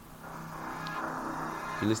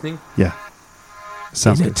 You listening? Yeah.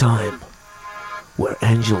 Sounds in good. a time where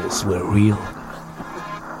angels were real,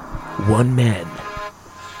 one man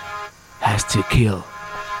has to kill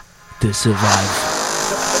to survive.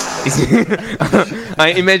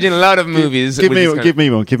 I imagine a lot of movies. Give me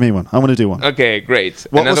one. I want to do one. Okay, great.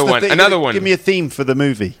 Another one. Give me a theme for the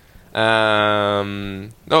movie.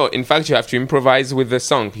 No, in fact, you have to improvise with the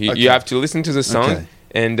song. You have to listen to the song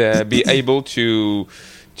and be able to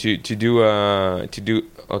do.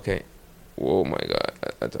 Okay. Oh my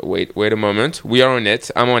God! Wait a moment. We are on it.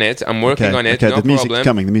 I'm on it. I'm working on it. Okay, no the music's problem.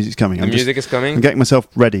 coming. The music's coming. The music is coming. I'm getting myself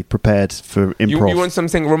ready, prepared for improv. You want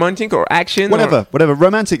something romantic or action? Whatever.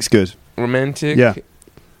 Romantic's good. Romantic. Yeah.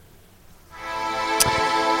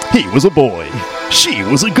 He was a boy. She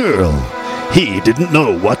was a girl. He didn't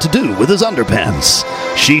know what to do with his underpants.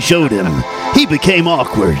 She showed him. He became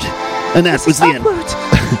awkward. And that was the end.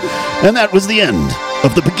 And that was the end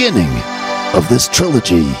of the beginning of this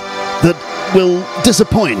trilogy that will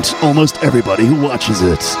disappoint almost everybody who watches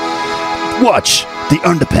it. Watch The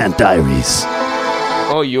Underpant Diaries.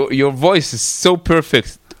 Oh, your voice is so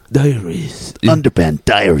perfect. Diaries. Underpant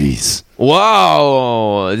Diaries.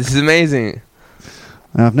 Wow, this is amazing.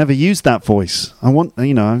 I've never used that voice. I want,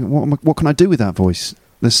 what can I do with that voice?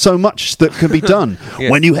 There's so much that can be done.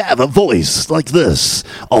 When you have a voice like this,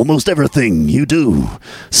 almost everything you do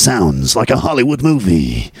sounds like a Hollywood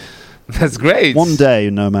movie. That's great. One day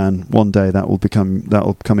that will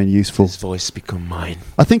come in useful. His voice become mine.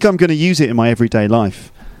 I think I'm going to use it in my everyday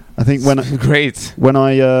life. I think when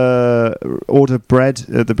I order bread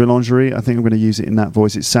at the boulangerie, I think I'm going to use it in that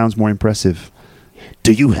voice. It sounds more impressive.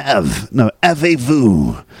 Do you have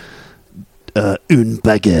avez-vous une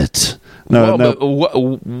baguette? No.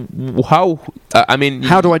 How?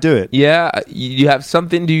 How do I do it? Yeah, you have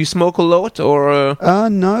something. Do you smoke a lot or? No. I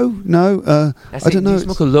don't know. Do you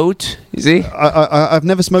smoke a lot? You see? I've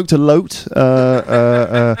never smoked a loat.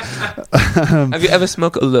 Have you ever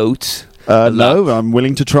smoked a lot? No, I'm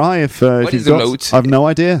willing to try if you've got. Loat? I've no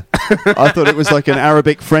idea. I thought it was like an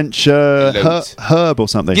Arabic French herb or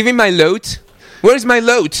something. Give me my loat. Where's my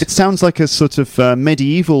loat? It sounds like a sort of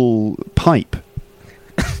medieval pipe.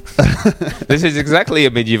 This is exactly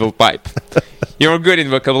a medieval pipe. You're good in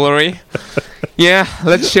vocabulary. Yeah,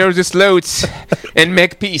 let's share this loot and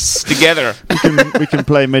make peace together. We can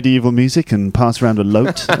play medieval music and pass around a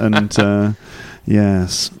lote and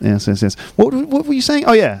yes. What were you saying?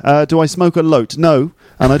 Oh yeah, do I smoke a lote? No,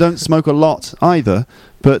 and I don't smoke a lot either.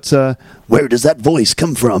 But where does that voice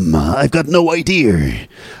come from? I've got no idea.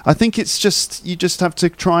 I think it's just you just have to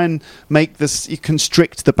try and make this. You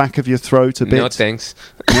constrict the back of your throat a bit. No thanks.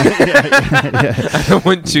 I don't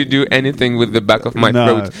want to do anything with the back of my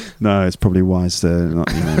throat. No, it's probably wise to not,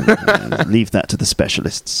 leave that to the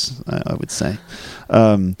specialists, I would say.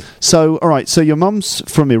 So, all right. So your mum's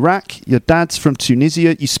from Iraq. Your dad's from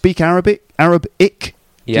Tunisia. You speak Arabic? Arabic?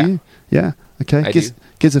 Yeah. Yeah. Okay. I do.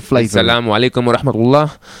 Gives a flavour. Assalamu alaikum wa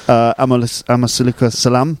rahmatullah. Amasalika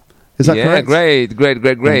salam. Is that correct?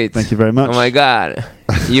 Great. Thank you very much. Oh my God.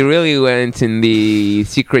 You really went in the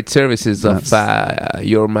secret services of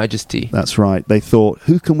Your Majesty. That's right. They thought,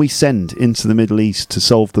 who can we send into the Middle East to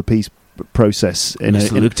solve the peace process in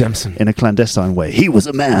a clandestine way? He was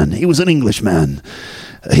a man. He was an Englishman.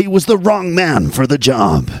 He was the wrong man for the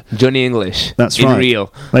job. Johnny English. That's in right.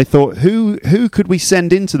 Real. They thought, who could we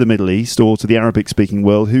send into the Middle East or to the Arabic-speaking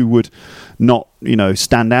world who would not,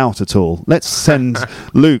 stand out at all? Let's send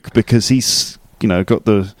Luke because he's, got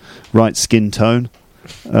the right skin tone.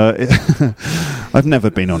 I've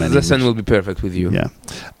never been on any. The sun will be perfect with you. Yeah.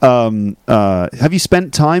 Have you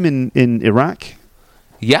spent time in Iraq?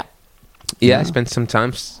 Yeah. I spent some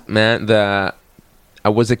time, man. I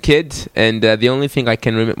was a kid, and the only thing I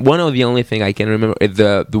can remember, one of the only thing I can remember is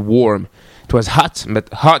the warm. It was hot,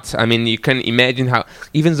 but hot. I mean, you can imagine how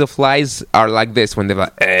even the flies are like this when they're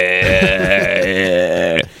like.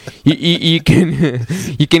 You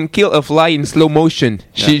can kill a fly in slow motion.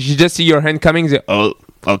 Yeah. She just see your hand coming. Say, oh,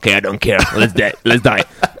 okay, I don't care. Let's die.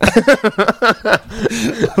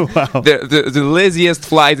 Wow. The laziest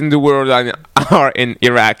flies in the world are in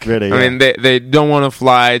Iraq. Really? I mean, they don't want to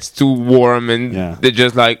fly. It's too warm, and they're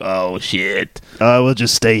just like, oh shit. We'll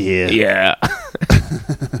just stay here. Yeah.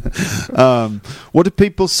 What do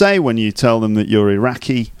people say when you tell them that you're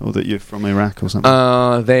Iraqi or that you're from Iraq or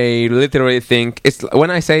something? They literally think when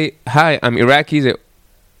I say hi, I'm Iraqi.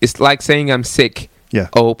 It's like saying I'm sick. Yeah.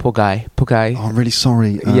 Oh, poor guy. Oh, I'm really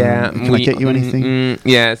sorry. Can I get you anything?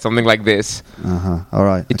 Yeah, something like this. All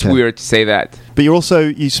right. It's weird to say that. But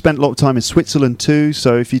you spent a lot of time in Switzerland too.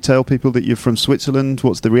 So if you tell people that you're from Switzerland,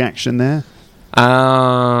 what's the reaction there?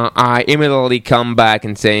 I immediately come back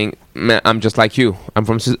and saying, man, I'm just like you. I'm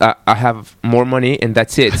from. I have more money and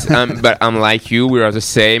that's it. But I'm like you. We are the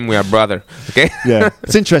same. We are brother. Okay. Yeah,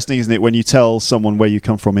 it's interesting, isn't it? When you tell someone where you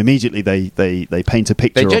come from, immediately they paint a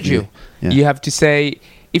picture. They judge of you. Yeah. You have to say,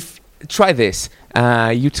 try this.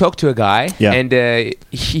 You talk to a guy, and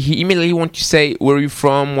he immediately wants to say where you're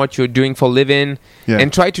from, what you're doing for a living,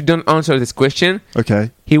 and try to don't answer this question.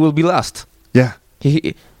 Okay. He will be lost. Yeah.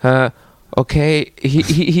 Okay,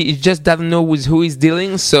 he just doesn't know with who he's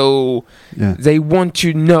dealing, so they want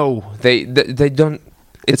to know. They don't.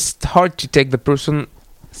 It's hard to take the person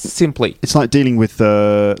simply. It's like dealing with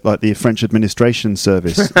like the French administration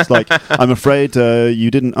service. It's like, I'm afraid you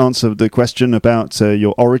didn't answer the question about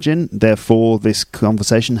your origin, therefore this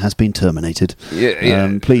conversation has been terminated.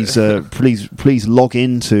 Please log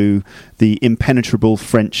into the impenetrable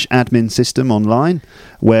French admin system online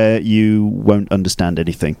where you won't understand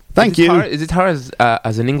anything. Thank you. Is it hard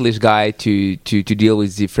as an English guy to deal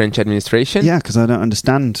with the French administration? Yeah, because I don't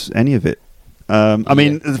understand any of it. I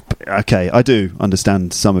mean, okay, I do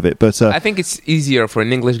understand some of it, but I think it's easier for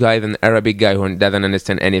an English guy than an Arabic guy who doesn't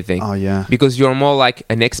understand anything. Oh yeah, because you're more like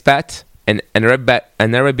an expat, and an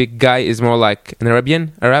Arabic guy is more like an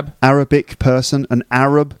Arabic person, an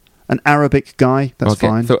Arabic guy. That's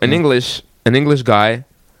fine. So an English guy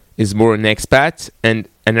is more an expat, and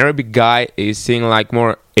an Arabic guy is seeing like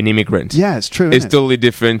more an immigrant. Yeah, it's true. It's totally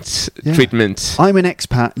different treatment. I'm an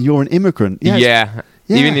expat. You're an immigrant. Yeah.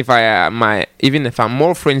 Even if I'm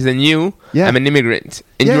more friends than you, I'm an immigrant,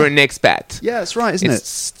 and you're an expat. Yeah, that's right, isn't it?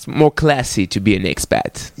 It's more classy to be an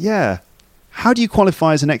expat. Yeah. How do you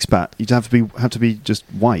qualify as an expat? You'd have to be just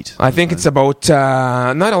white. I think it's about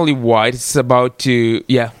not only white. It's about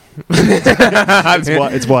it's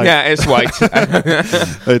white. Yeah, it's white.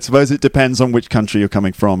 I suppose it depends on which country you're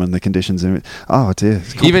coming from and the conditions in it. Oh dear.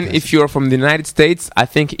 Even if you're from the United States, I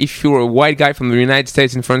think if you're a white guy from the United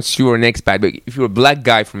States in France, you're an expat. But if you're a black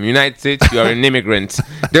guy from the United States, you're an immigrant.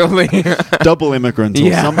 Double immigrant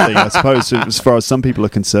or something, I suppose, as far as some people are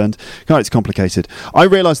concerned. God, it's complicated. I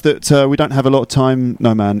realise that we don't have a lot of time,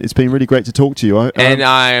 No Man. It's been really great to talk to you. And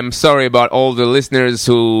I'm sorry about all the listeners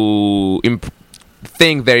who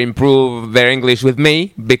think they improve their English with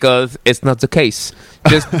me, because it's not the case.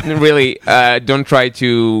 Just really don't try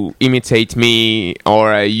to imitate me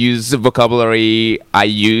or use the vocabulary I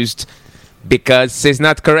used, because it's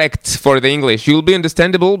not correct for the English. You'll be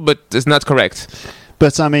understandable, but it's not correct.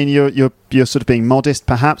 But I mean, you're sort of being modest,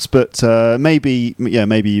 perhaps. But maybe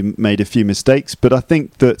you made a few mistakes. But I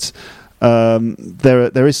think that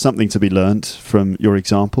there is something to be learned from your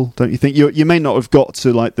example, don't you think? You may not have got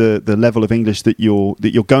to like the level of English that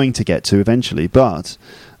you're going to get to eventually, but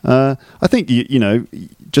I think you know,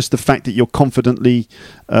 just the fact that you're confidently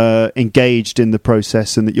engaged in the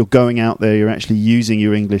process and that you're going out there, you're actually using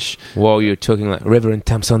your English. Whoa, you're talking like Reverend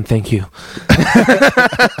Thompson. Thank you,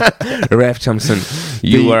 Rev Thompson.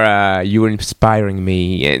 You were inspiring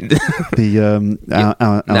me, and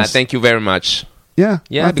thank you very much. Yeah,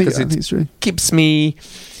 I think it's true. Keeps me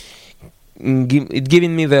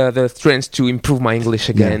giving me the strength to improve my English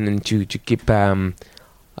again, and to keep.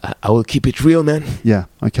 I will keep it real, man. Yeah,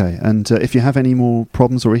 okay. And if you have any more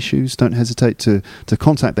problems or issues, don't hesitate to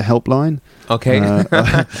contact the helpline. Okay.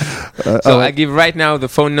 So I give right now the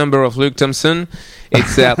phone number of Luke Thompson.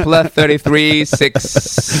 It's plus 33 6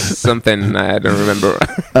 something. I don't remember.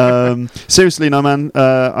 Seriously, no, man.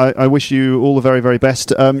 I wish you all the very, very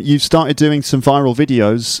best. You started doing some viral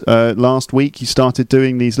videos last week. You started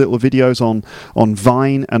doing these little videos on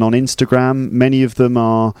Vine and on Instagram. Many of them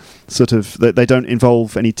are sort of, they don't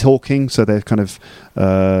involve any talking, so they're kind of,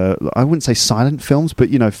 I wouldn't say silent films, but,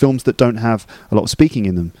 you know, films that don't have a lot of speaking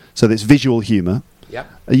in them. So there's visual humour. Yep.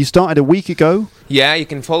 You started a week ago. Yeah, you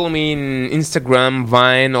can follow me in Instagram,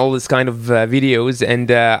 Vine, all this kind of videos, and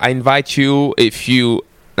I invite you, if you're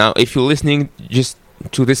listening just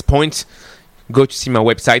to this point, go to see my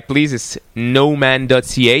website, please. It's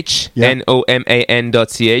noman.ch,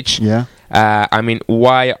 noman.ch. Yeah. I mean,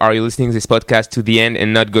 why are you listening to this podcast to the end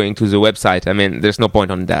and not going to the website? I mean, there's no point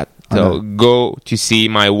on that. So go to see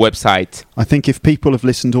my website. I think if people have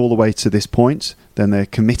listened all the way to this point, then they're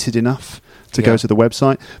committed enough to go to the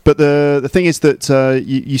website. But the thing is that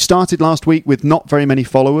you started last week with not very many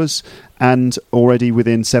followers, and already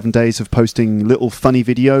within 7 days of posting little funny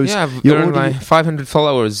videos. Yeah, I've earned like 500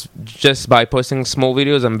 followers just by posting small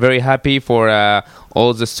videos. I'm very happy for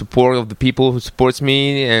all the support of the people who supports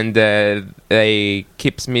me, and they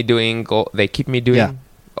keep me doing all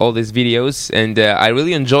these videos, and I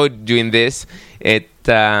really enjoyed doing this. It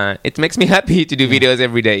makes me happy to do videos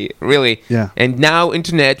every day, really. Yeah. And now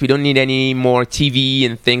internet, we don't need any more TV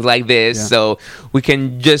and things like this, so we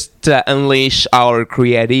can just unleash our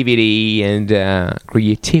creativity and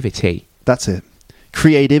creativity. That's it.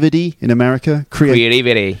 Creativity in America.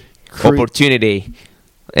 Creativity. Opportunity.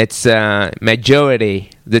 It's majority.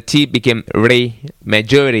 The T became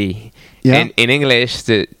majority. Yeah. And in English,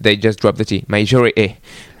 they just dropped the T. Majority.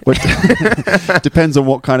 Depends on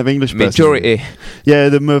what kind of English person. Majority. Yeah,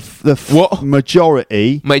 the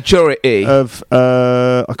majority. Majority Of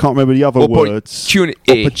I can't remember the other words.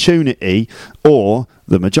 Opportunity, or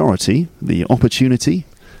the majority, the opportunity,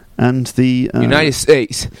 and the United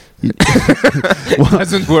States.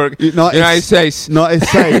 Doesn't work. United States. United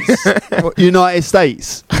States. United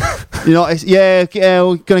States. Yeah,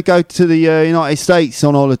 we're going to go to the United States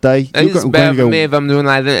on holiday. It's better for me if I'm doing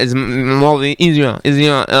like that. It's more easier.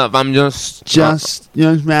 If I'm just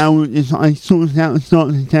now, I sort out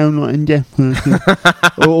starting to sound like a deaf person.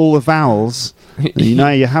 All the vowels. You know,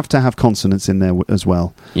 you have to have consonants in there as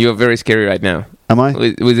well. You're very scary right now. Am I?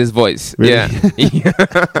 With his voice. Really? Yeah.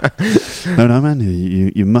 No, man.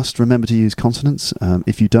 You must remember to use consonants.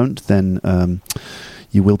 If you don't, then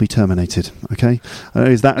you will be terminated. Okay?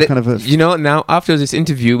 Is that kind of a... You know, now after this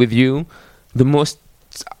interview with you, the most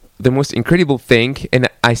incredible thing, and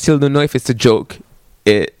I still don't know if it's a joke,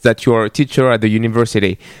 is that you're a teacher at the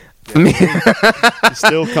university. You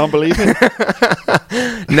still can't believe it?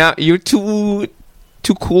 Now, you're too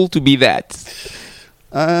cool to be that.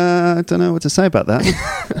 I don't know what to say about that.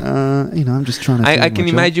 I'm just trying to. I can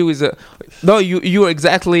imagine you as a. No, you are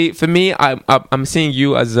exactly. For me, I'm seeing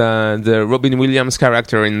you as the Robin Williams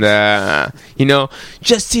character in the.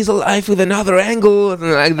 Just sees a life with another angle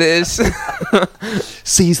like this.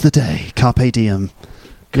 Seize the day, carpe diem.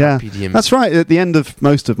 Carpe diem. That's right. At the end of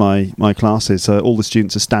most of my classes, all the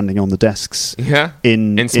students are standing on the desks. Yeah.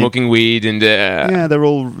 And smoking weed and. Yeah, they're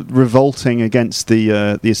all revolting against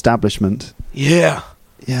the establishment. Yeah.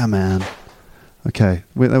 Yeah, man. Okay,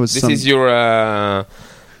 This is your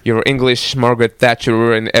English Margaret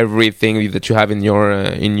Thatcher and everything that you have in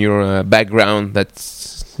your background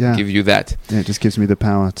that's give you that. Yeah, it just gives me the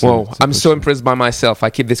power to. Whoa, I'm so impressed by myself.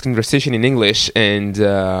 I keep this conversation in English and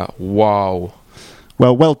wow.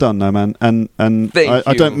 Well done, No Man. And Thank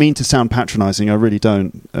I you. don't mean to sound patronising. I really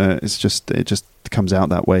don't. It just comes out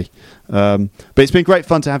that way. But it's been great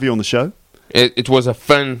fun to have you on the show. It was a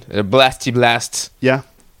blasty blast. Yeah,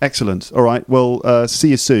 excellent. All right. Well, see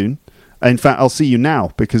you soon. In fact, I'll see you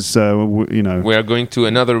now because We are going to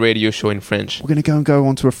another radio show in French. we're going to go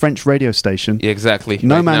onto a French radio station. Yeah, exactly.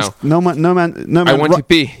 No right man. I want to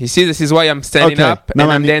pee. You see, this is why I'm standing Okay. up No and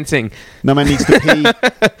man I'm need- dancing. No man needs to pee.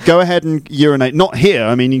 Go ahead and urinate. Not here.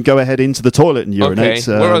 I mean, you can go ahead into the toilet and urinate.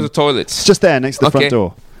 Okay. Where are the It's toilets? just there next to the front Okay.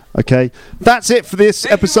 door. Okay. That's it for this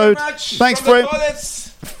episode. Thanks for it.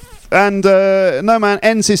 And No Man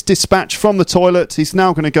ends his dispatch from the toilet. He's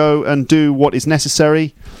now going to go and do what is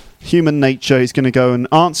necessary. Human nature. He's going to go and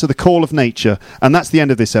answer the call of nature. And that's the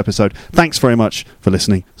end of this episode. Thanks very much for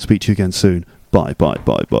listening. Speak to you again soon. Bye, bye,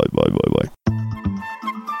 bye, bye, bye, bye, bye.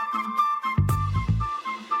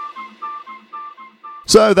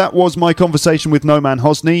 So that was my conversation with No Man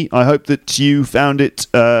Hosny. I hope that you found it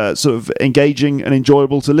sort of engaging and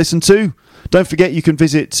enjoyable to listen to. Don't forget you can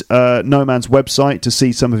visit No Man's website to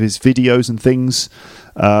see some of his videos and things.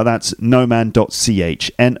 That's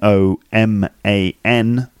noman.ch, noman.ch.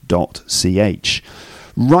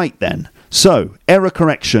 Right then, so error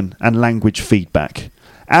correction and language feedback.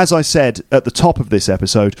 As I said at the top of this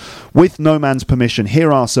episode, with No Man's permission,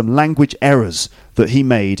 here are some language errors that he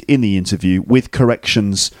made in the interview with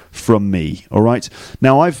corrections from me. All right.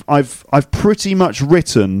 Now I've pretty much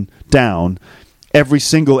written down every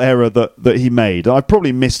single error that he made. I've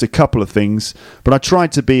probably missed a couple of things, but I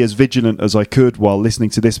tried to be as vigilant as I could while listening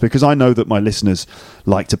to this because I know that my listeners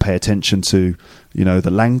like to pay attention to,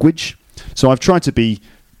 the language. So I've tried to be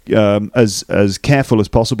as careful as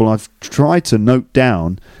possible. I've tried to note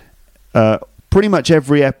down pretty much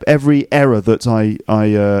every error that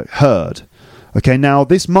I heard. Okay, now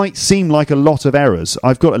this might seem like a lot of errors.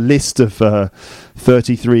 I've got a list of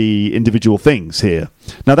 33 individual things here.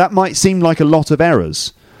 Now that might seem like a lot of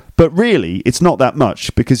errors, but really it's not that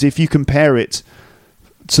much because if you compare it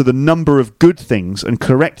to the number of good things and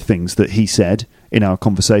correct things that he said in our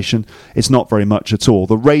conversation, it's not very much at all.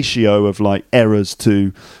 The ratio of errors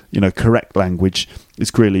to correct language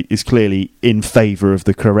is clearly in favour of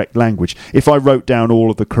the correct language. If I wrote down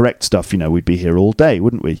all of the correct stuff, we'd be here all day,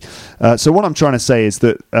 wouldn't we? So what I'm trying to say is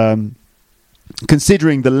that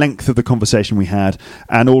considering the length of the conversation we had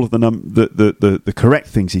and all of the correct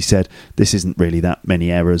things he said, this isn't really that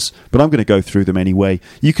many errors, but I'm going to go through them anyway.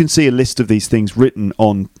 You can see a list of these things written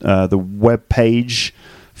on the web page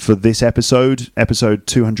for this episode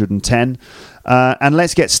 210. And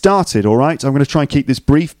let's get started, all right? I'm going to try and keep this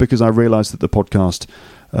brief because I realise that the podcast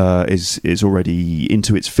is already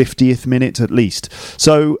into its 50th minute at least.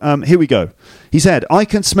 So here we go. He said, I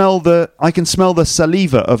can smell the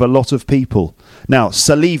saliva of a lot of people. Now,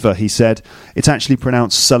 saliva, he said, it's actually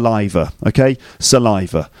pronounced saliva, okay?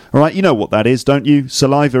 Saliva. All right, you know what that is, don't you?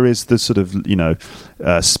 Saliva is the sort of,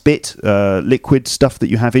 spit, liquid stuff that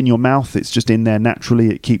you have in your mouth. It's just in there naturally.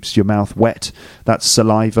 It keeps your mouth wet. That's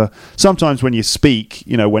saliva. Sometimes when you speak,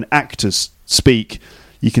 when actors speak,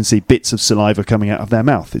 you can see bits of saliva coming out of their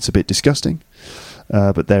mouth. It's a bit disgusting.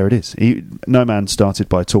 But there it is. No Man started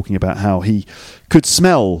by talking about how he could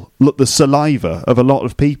smell the saliva of a lot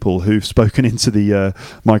of people who've spoken into the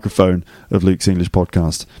microphone of Luke's English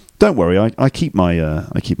podcast. Don't worry, I keep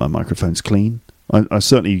my microphones clean. I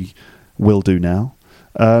certainly will do now.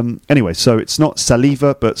 Anyway, so it's not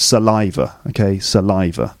saliva but saliva. Okay,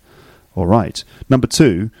 saliva. All right. Number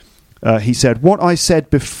 2. He said, what I said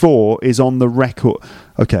before is on the record.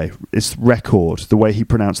 Okay, it's record, the way he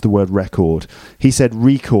pronounced the word record. He said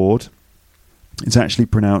record. It's actually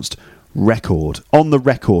pronounced record. On the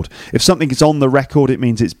record. If something is on the record, it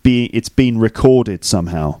means it's been recorded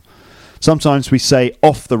somehow. Sometimes we say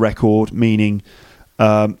off the record, meaning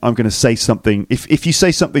I'm going to say something. If you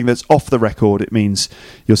say something that's off the record, it means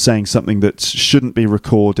you're saying something that shouldn't be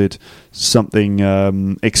recorded,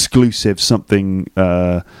 something exclusive, something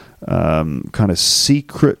kind of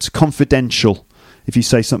secret, confidential. If you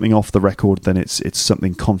say something off the record, then it's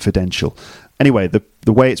something confidential. Anyway,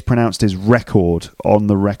 the way it's pronounced is record, on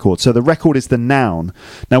the record. So the record is the noun.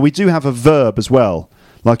 Now we do have a verb as well.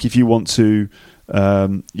 Like if you want to,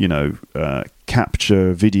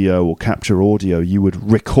 capture video or capture audio, you would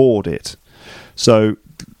record it. So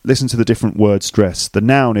listen to the different word stress. The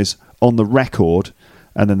noun is on the record,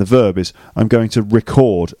 and then the verb is I'm going to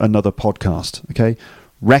record another podcast. Okay,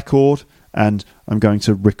 record, and I'm going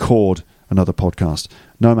to record another podcast.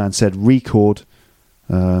 No Man said record,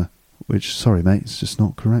 which, sorry mate, it's just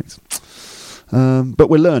not correct. But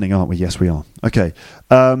we're learning, aren't we? Yes, we are. Okay.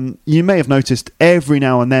 You may have noticed every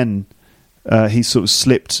now and then he sort of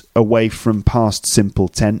slipped away from past simple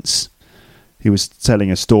tense. He was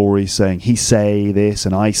telling a story saying, he say this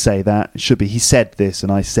and I say that. It should be, he said this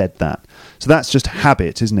and I said that. So that's just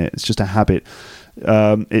habit, isn't it? It's just a habit.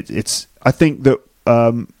 I think that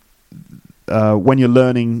when you're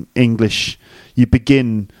learning English, you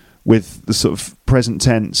begin with the sort of present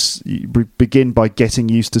tense. You begin by getting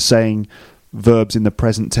used to saying verbs in the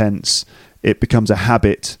present tense. It becomes a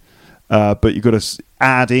habit, but you've got to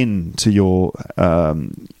add in to your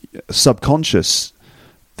subconscious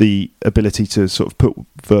the ability to sort of put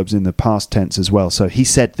verbs in the past tense as well. So he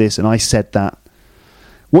said this and I said that.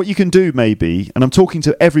 What you can do maybe, and I'm talking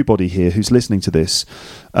to everybody here who's listening to this,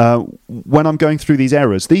 when I'm going through these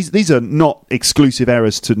errors, these are not exclusive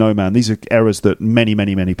errors to No Man. These are errors that many,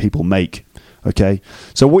 many, many people make. Okay?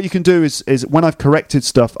 So what you can do is when I've corrected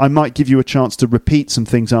stuff, I might give you a chance to repeat some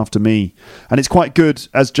things after me. And it's quite good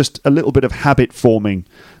as just a little bit of habit forming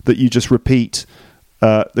that you just repeat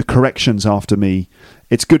the corrections after me.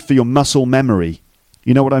 It's good for your muscle memory.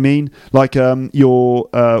 You know what I mean? Like when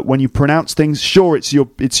you pronounce things, sure, it's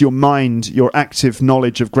your mind, your active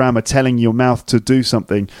knowledge of grammar telling your mouth to do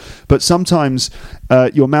something, but sometimes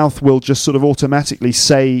your mouth will just sort of automatically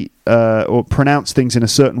say or pronounce things in a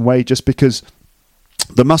certain way just because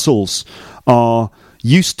the muscles are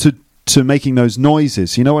used to making those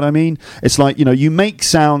noises. You know what I mean? It's like, you make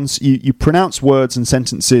sounds, you pronounce words and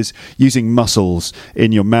sentences using muscles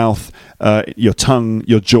in your mouth, your tongue,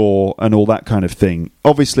 your jaw, and all that kind of thing.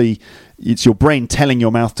 Obviously, it's your brain telling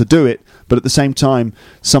your mouth to do it, but at the same time,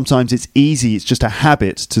 sometimes it's easy, it's just a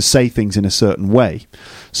habit to say things in a certain way.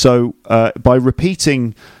 So by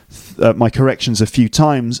repeating my corrections a few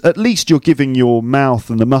times, at least you're giving your mouth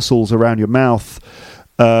and the muscles around your mouth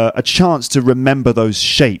a chance to remember those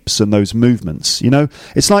shapes and those movements.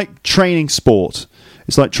 It's like training sport.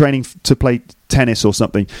 It's like training to play tennis or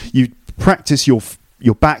something. You practice your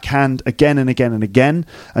backhand again and again and again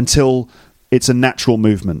until it's a natural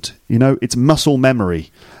movement. It's muscle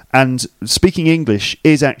memory. And speaking English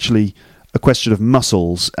is actually a question of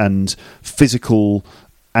muscles and physical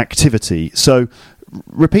activity. So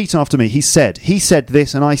repeat after me. He said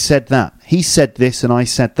this and I said that. He said this and I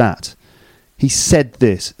said that. He said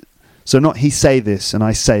this. So not he say this and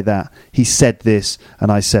I say that. He said this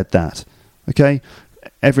and I said that. Okay?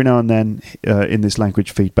 Every now and then in this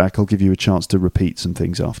language feedback, I'll give you a chance to repeat some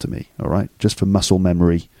things after me. All right? Just for muscle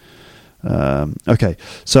memory. Okay.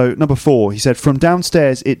 So number 4, he said, from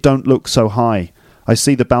downstairs, it don't look so high. I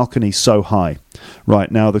see the balcony so high.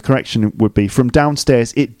 Right. Now the correction would be, from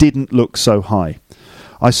downstairs, it didn't look so high.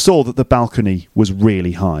 I saw that the balcony was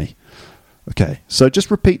really high. Okay, so just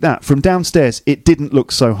repeat that. From downstairs, it didn't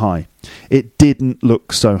look so high. It didn't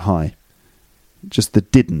look so high. Just the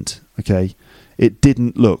didn't, okay? It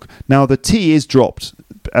didn't look. Now, the T is dropped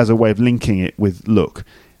as a way of linking it with look.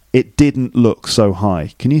 It didn't look so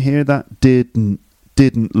high. Can you hear that? Didn't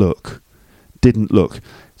look. Didn't look.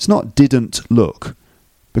 It's not didn't look,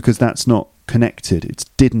 because that's not connected. It's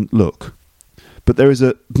didn't look. But there is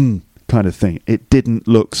a kind of thing. It didn't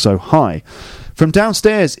look so high. From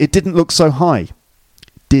downstairs, it didn't look so high.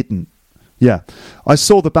 Didn't. Yeah. I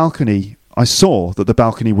saw that the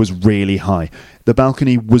balcony was really high. The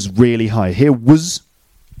balcony was really high. Here was.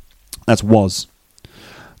 That's was.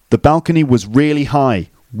 The balcony was really high.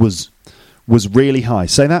 Was really high.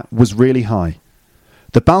 Say that. Was really high.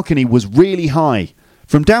 The balcony was really high.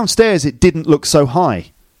 From downstairs, it didn't look so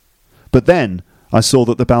high. But then I saw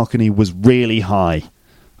that the balcony was really high.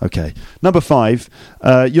 Okay. Number 5,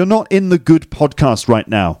 you're not in the good podcast right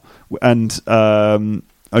now. And,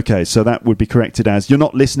 okay, so that would be corrected as, you're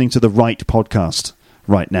not listening to the right podcast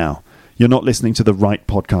right now. You're not listening to the right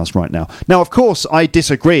podcast right now. Now, of course, I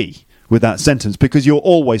disagree with that sentence, because you're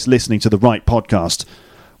always listening to the right podcast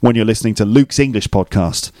when you're listening to Luke's English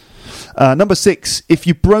podcast. Number 6, if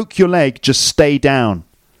you broke your leg, just stay down.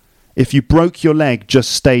 If you broke your leg,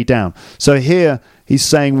 just stay down. So here he's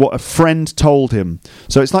saying what a friend told him.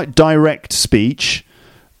 So it's like direct speech.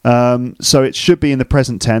 So it should be in the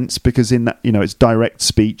present tense, because in that, it's direct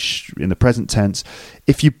speech in the present tense.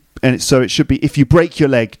 So it should be, if you break your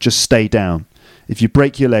leg, just stay down. If you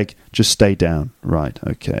break your leg, just stay down. Right,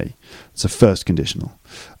 okay. It's a first conditional.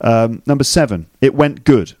 Number 7, it went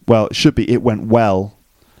good. Well, it should be it went well.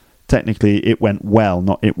 Technically, it went well,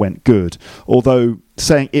 not it went good. Although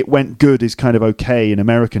saying it went good is kind of okay in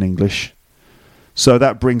American English. So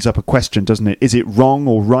that brings up a question, doesn't it? Is it wrong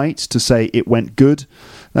or right to say it went good?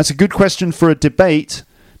 That's a good question for a debate.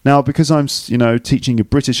 Now, because I'm, teaching you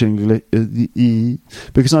British English,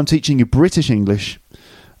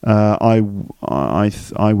 I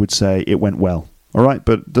would say it went well. All right,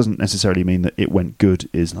 but it doesn't necessarily mean that it went good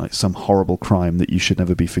is like some horrible crime that you should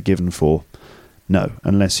never be forgiven for. No,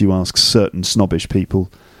 unless you ask certain snobbish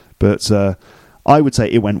people. But I would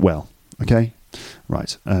say it went well. Okay?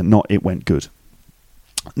 Right. Not it went good.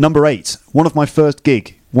 Number 8. One of my first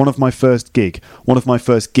gigs.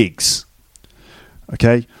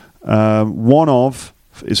 Okay? One of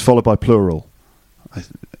is followed by plural.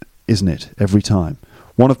 Isn't it? Every time.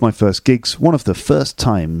 One of my first gigs. One of the first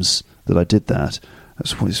times that I did that.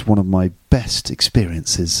 It's one of my best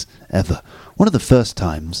experiences ever. One of the first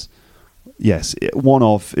times. Yes, one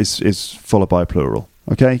of is followed by a plural.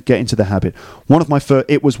 Okay, get into the habit.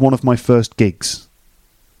 It was one of my first gigs.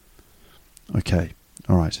 Okay,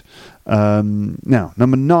 all right. Now,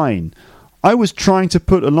 number 9. I was trying to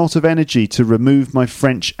put a lot of energy to remove my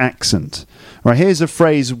French accent. Right, here's a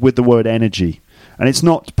phrase with the word energy. And it's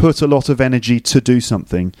not put a lot of energy to do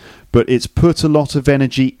something, but it's put a lot of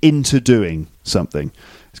energy into doing something.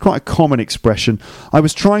 It's quite a common expression. I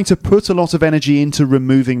was trying to put a lot of energy into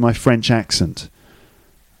removing my French accent.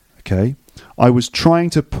 Okay? I was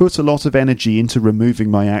trying to put a lot of energy into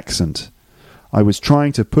removing my accent. I was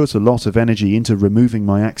trying to put a lot of energy into removing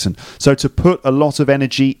my accent. So to put a lot of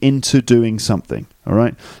energy into doing something. All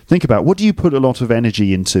right? Think about, what do you put a lot of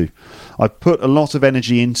energy into? I put a lot of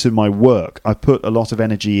energy into my work. I put a lot of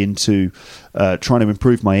energy into trying to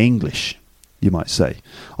improve my English, you might say.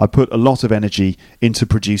 I put a lot of energy into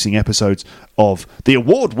producing episodes of the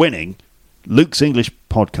award-winning Luke's English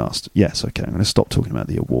podcast. Yes, okay, I'm going to stop talking about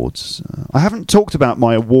the awards. I haven't talked about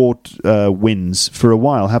my award wins for a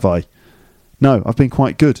while, have I? No, I've been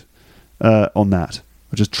quite good on that.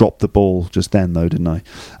 I just dropped the ball just then, though, didn't I?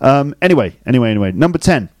 Anyway. Number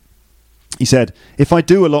 10. He said, if I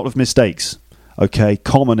do a lot of mistakes, okay,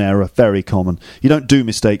 common error, very common. You don't do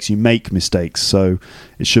mistakes, you make mistakes. So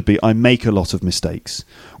it should be, I make a lot of mistakes,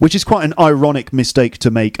 which is quite an ironic mistake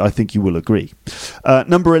to make, I think you will agree.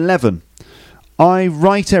 Number 11. I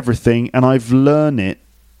write everything and I've learned it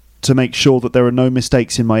to make sure that there are no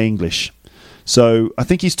mistakes in my English. So I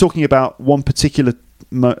think he's talking about one particular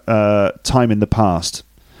time in the past.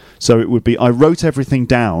 So it would be, I wrote everything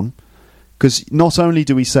down, because not only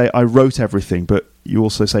do we say I wrote everything, but you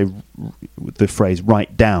also say the phrase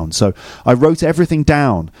write down. So I wrote everything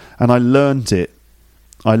down and I learned it.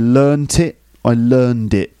 I learned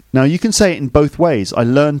it. Now you can say it in both ways. I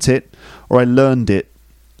learned it or I learned it.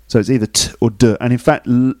 So it's either t or d. And in fact,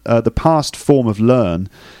 the past form of learn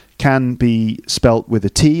can be spelt with a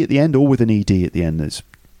T at the end or with an ED at the end. It's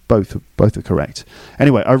both are correct.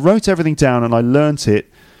 Anyway, I wrote everything down and I learnt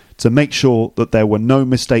it to make sure that there were no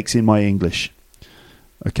mistakes in my English.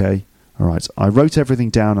 Okay, all right. I wrote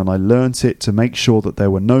everything down and I learnt it to make sure that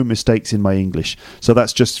there were no mistakes in my English. So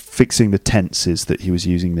that's just fixing the tenses that he was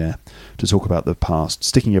using there to talk about the past,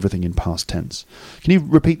 sticking everything in past tense. Can you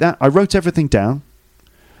repeat that? I wrote everything down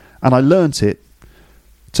and I learnt it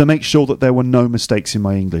to make sure that there were no mistakes in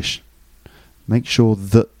my English. Make sure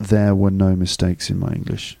that there were no mistakes in my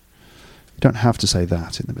English. You don't have to say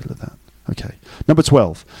that in the middle of that. Okay. Number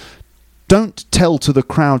 12. Don't tell to the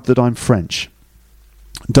crowd that I'm French.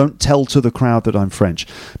 Don't tell to the crowd that I'm French.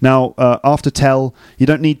 Now, after tell, you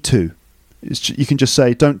don't need to. You can just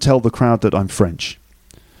say, don't tell the crowd that I'm French.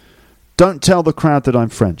 Don't tell the crowd that I'm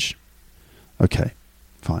French. Okay,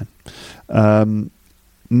 fine.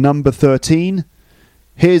 Number 13.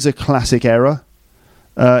 Here's a classic error.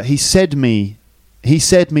 He said me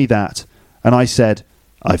that, and I said,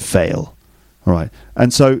 I fail. All right.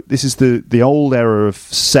 And so this is the old error of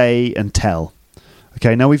say and tell.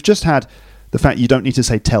 Okay, now we've just had the fact you don't need to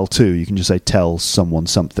say tell to, you can just say tell someone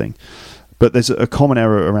something. But there's a common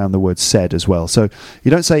error around the word said as well. So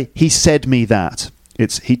you don't say he said me that,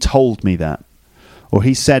 it's he told me that. Or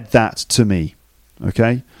he said that to me.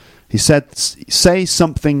 Okay? He said, say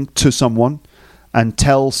something to someone and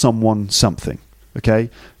tell someone something. Okay?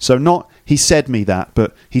 So not he said me that,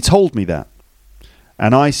 but he told me that.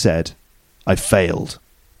 And I said, I failed.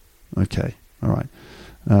 Okay, all right.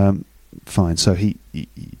 Fine. So he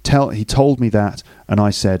told me that, and I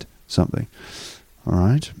said something. All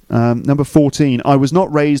right. Number 14. I was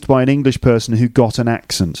not raised by an English person who got an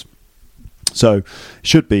accent. So it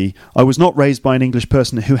should be, I was not raised by an English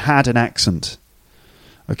person who had an accent.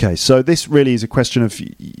 Okay, so this really is a question of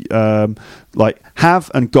like have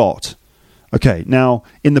and got. Okay, now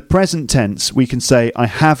in the present tense we can say I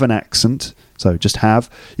have an accent. So just have.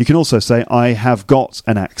 You can also say I have got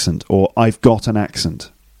an accent or I've got an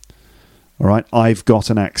accent. All right, I've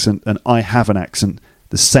got an accent and I have an accent,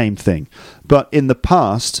 the same thing. But in the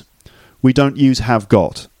past, we don't use have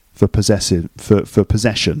got for possession.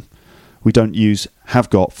 We don't use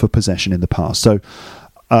have got for possession in the past. So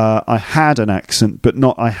I had an accent, but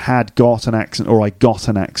not I had got an accent or I got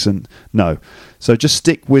an accent. No. So just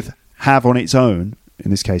stick with have on its own, in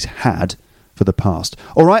this case had, for the past.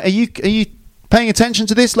 All right, are you paying attention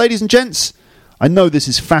to this, ladies and gents? I know this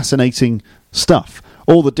is fascinating stuff.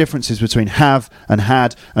 All the differences between have and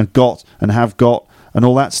had and got and have got and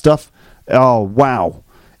all that stuff. Oh, wow.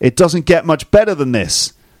 It doesn't get much better than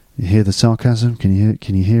this. You hear the sarcasm? Can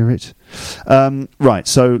you hear it? Right,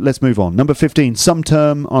 so let's move on. Number 15, some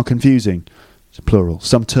terms are confusing. It's plural.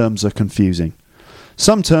 Some terms are confusing.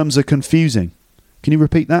 Some terms are confusing. Can you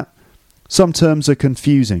repeat that? Some terms are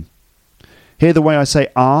confusing. Hear the way I say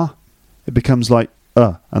are? It becomes like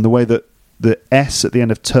and the way that the S at the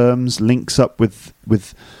end of terms links up with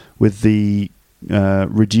the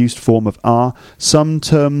reduced form of are. Some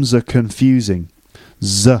terms are confusing.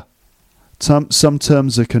 Z. Some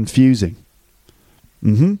terms are confusing.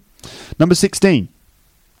 Number 16.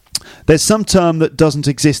 There's some term that doesn't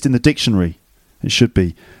exist in the dictionary. It should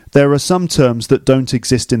be. There are some terms that don't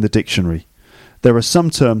exist in the dictionary. There are some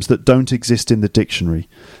terms that don't exist in the dictionary.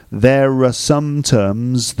 There are some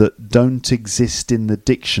terms that don't exist in the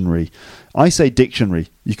dictionary. I say dictionary.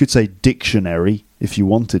 You could say dictionary if you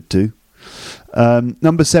wanted to.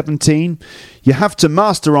 Number 17. You have to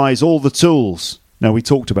masterize all the tools. Now, we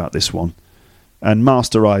talked about this one. And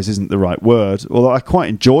masterize isn't the right word. Although I quite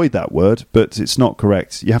enjoyed that word, but it's not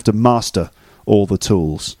correct. You have to master all the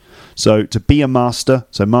tools. So to be a master,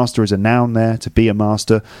 so master is a noun there, to be a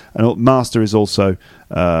master, and master is also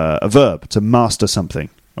a verb, to master something.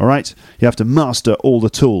 All right? You have to master all the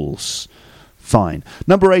tools. Fine.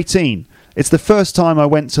 Number 18. It's the first time I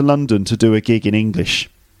went to London to do a gig in English.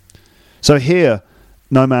 So here,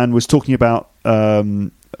 No Man was talking about a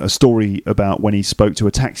story about when he spoke to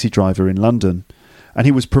a taxi driver in London, and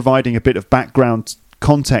he was providing a bit of background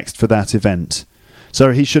context for that event.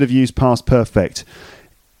 So he should have used past perfect.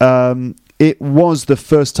 It was the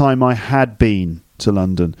first time I had been to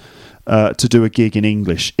London to do a gig in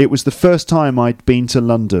English. It was the first time I'd been to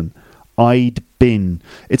London. I'd been.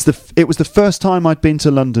 It was the first time I'd been to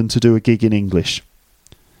London to do a gig in English.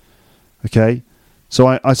 Okay? So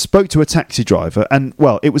I spoke to a taxi driver, and,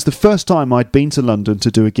 well, it was the first time I'd been to London to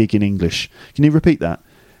do a gig in English. Can you repeat that?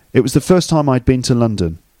 It was the first time I'd been to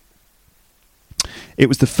London. It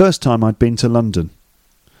was the first time I'd been to London.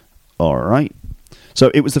 All right. So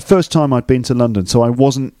it was the first time I'd been to London, so I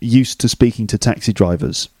wasn't used to speaking to taxi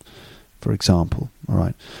drivers, for example. All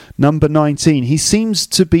right. Number 19. He seems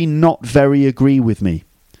to be not very agree with me.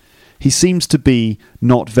 He seems to be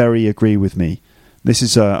not very agree with me. This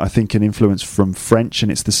is, I think, an influence from French,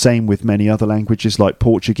 and it's the same with many other languages, like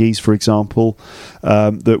Portuguese, for example.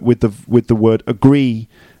 That with the word agree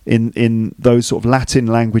in those sort of Latin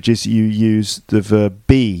languages, you use the verb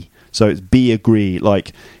be. So it's be agree,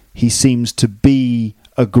 like he seems to be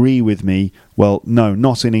agree with me. Well, no,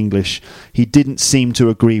 not in English. He didn't seem to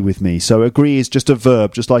agree with me. So agree is just a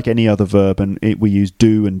verb, just like any other verb, and we use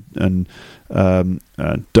do and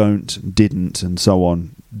don't, didn't, and so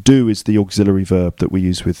on. Do is the auxiliary verb that we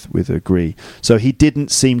use with agree. So he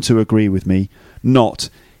didn't seem to agree with me, not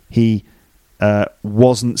he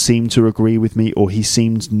wasn't seem to agree with me, or he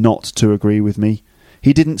seemed not to agree with me.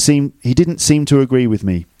 He didn't seem to agree with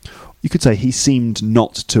me. You could say he seemed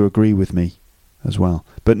not to agree with me as well,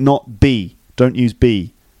 but not be. Don't use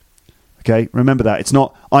be. Okay, remember that. It's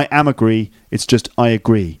not I am agree, it's just I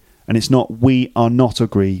agree. And it's not we are not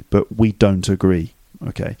agree, but we don't agree.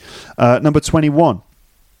 Okay. Number 21.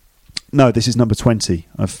 No, this is number 20.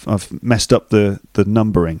 I've messed up the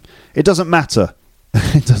numbering. It doesn't matter.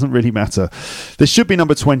 It doesn't really matter. This should be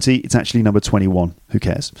number 20. It's actually number 21. Who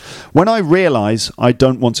cares? When I realise I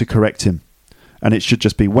don't want to correct him. And it should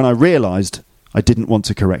just be when I realised I didn't want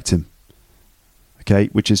to correct him. Okay,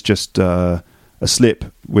 which is just a slip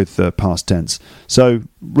with past tense. So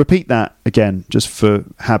repeat that again, just for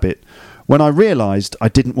habit. When I realised I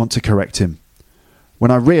didn't want to correct him. When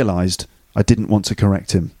I realised I didn't want to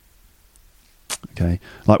correct him. Okay,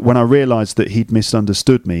 like when I realised that he'd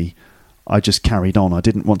misunderstood me, I just carried on. I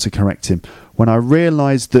didn't want to correct him. When I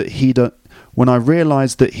realised that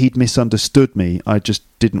he'd misunderstood me, I just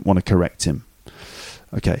didn't want to correct him.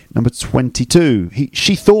 Okay, number 22.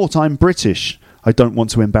 She thought I'm British. I don't want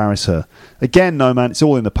to embarrass her. Again, no, man, it's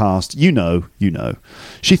all in the past. You know.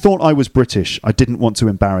 She thought I was British. I didn't want to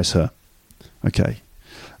embarrass her. Okay.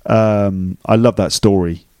 I love that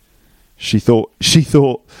story. She thought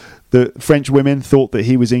the French women thought that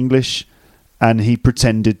he was English, and he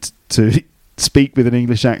pretended to speak with an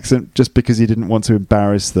English accent just because he didn't want to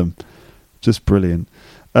embarrass them. Just brilliant.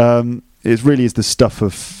 It really is the stuff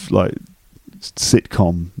of like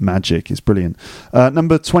sitcom magic. It's brilliant.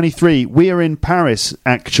 Number 23, we are in Paris,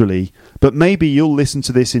 actually, but maybe you'll listen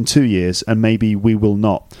to this in 2 years and maybe we will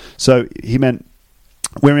not. So he meant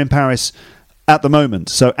we're in Paris at the moment.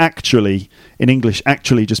 So actually, in English,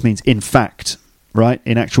 actually just means in fact, right?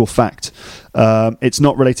 In actual fact. It's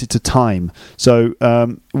not related to time. So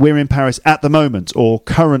we're in Paris at the moment or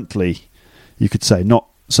currently, you could say. Not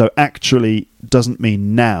so actually doesn't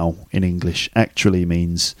mean now in English. Actually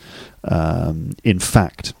means in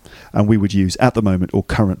fact. And we would use at the moment or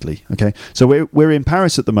currently. Okay, so we're in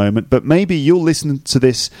Paris at the moment, but maybe you'll listen to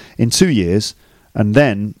this in 2 years and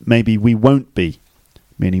then maybe we won't be.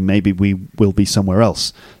 Meaning maybe we will be somewhere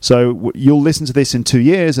else. So you'll listen to this in 2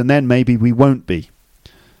 years and then maybe we won't be.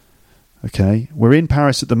 Okay, we're in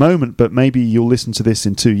Paris at the moment, but maybe you'll listen to this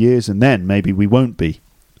in 2 years and then maybe we won't be.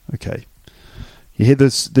 Okay, you hear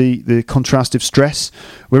this, the contrastive stress?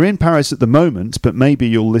 We're in Paris at the moment, but maybe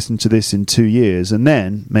you'll listen to this in 2 years and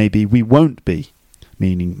then maybe we won't be.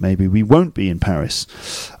 Meaning maybe we won't be in Paris.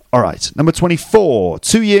 All right, number 24.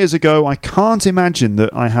 2 years ago, I can't imagine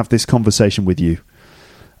that I have this conversation with you.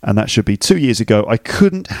 And that should be 2 years ago. I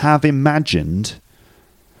couldn't have imagined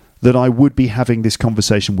that I would be having this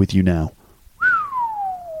conversation with you now.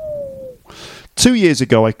 2 years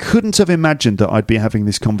ago, I couldn't have imagined that I'd be having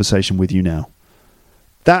this conversation with you now.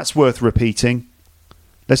 That's worth repeating.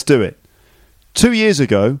 Let's do it. 2 years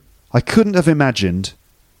ago, I couldn't have imagined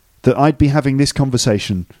that I'd be having this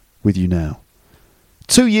conversation with you now.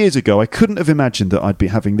 2 years ago, I couldn't have imagined that I'd be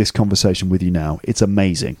having this conversation with you now. It's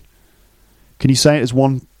amazing. Can you say it as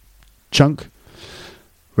one chunk?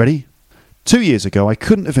 Ready? 2 years ago, I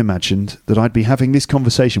couldn't have imagined that I'd be having this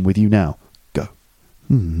conversation with you now. Go.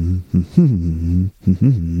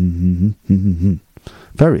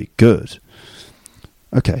 Very good.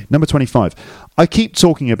 Okay, number 25. I keep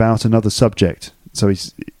talking about another subject. So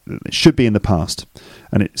it should be in the past.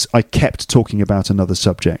 And it's I kept talking about another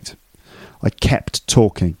subject. I kept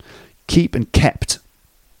talking. Keep and kept.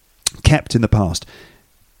 Kept in the past.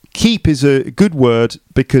 Keep is a good word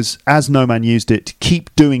because, as No Man used it,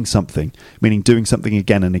 keep doing something, meaning doing something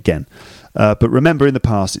again and again. But remember, in the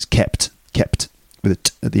past, it's kept with a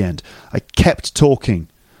t at the end. I kept talking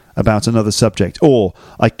about another subject, or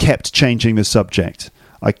I kept changing the subject.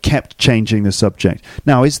 I kept changing the subject.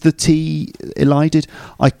 Now, is the T elided?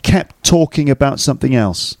 I kept talking about something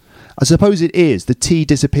else. I suppose it is. The T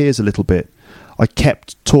disappears a little bit. I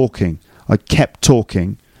kept talking. I kept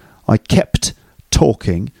talking. I kept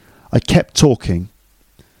talking. I kept talking.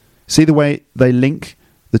 See the way they link?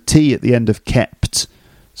 The T at the end of kept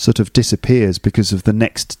sort of disappears because of the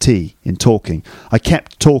next T in talking. I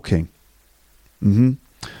kept talking.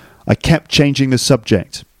 I kept changing the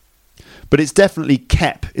subject. But it's definitely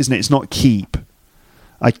kep, isn't it? It's not keep.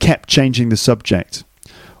 I kept changing the subject.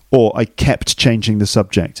 Or I kept changing the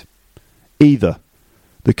subject. Either.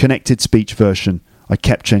 The connected speech version, I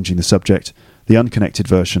kept changing the subject. The unconnected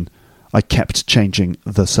version, I kept changing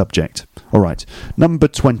the subject. All right. Number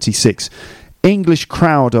 26. English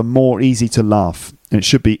crowd are more easy to laugh. And it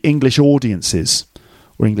should be English audiences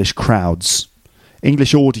or English crowds.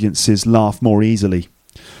 English audiences laugh more easily.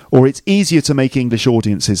 Or it's easier to make English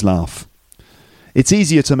audiences laugh. It's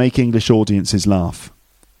easier to make English audiences laugh.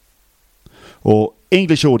 Or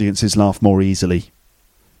English audiences laugh more easily.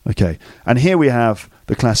 Okay. And here we have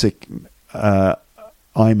the classic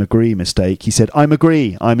I'm agree mistake. He said, I'm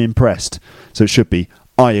agree, I'm impressed. So it should be,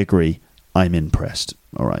 I agree, I'm impressed.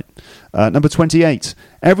 All right. Number 28.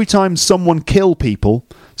 Every time someone kill people.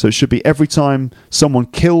 So it should be every time someone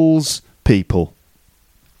kills people.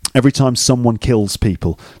 Every time someone kills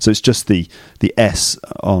people. So it's just the S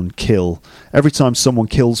on kill. Every time someone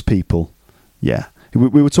kills people. Yeah.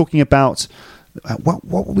 We were talking about... What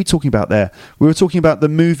were we talking about there? We were talking about the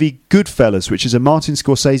movie Goodfellas, which is a Martin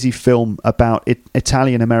Scorsese film about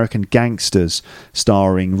Italian-American gangsters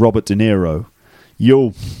starring Robert De Niro.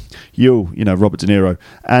 You know, Robert De Niro.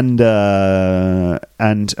 And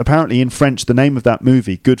apparently in French, the name of that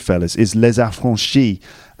movie, Goodfellas, is Les Affranchis.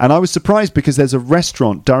 And I was surprised because there's a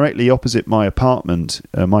restaurant directly opposite my apartment,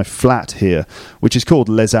 my flat here, which is called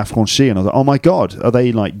Les Affranchis. And I was like, oh my God, are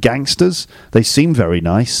they like gangsters? They seem very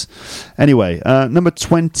nice. Anyway, number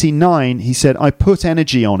 29, he said, I put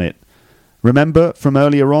energy on it. Remember from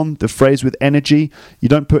earlier on, the phrase with energy? You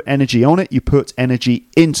don't put energy on it, you put energy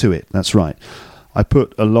into it. That's right. I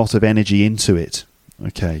put a lot of energy into it.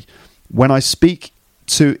 Okay. When I speak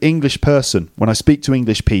to English person, when I speak to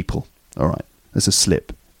English people, all right, there's a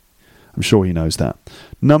slip. I'm sure he knows that.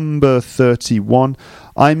 Number 31,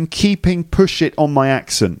 I'm keeping push it on my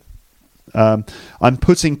accent. I'm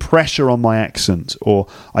putting pressure on my accent, or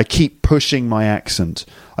I keep pushing my accent.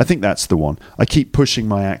 I think that's the one. I keep pushing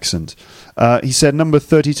my accent. He said, number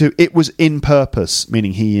 32, it was in purpose,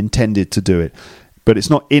 meaning he intended to do it. But it's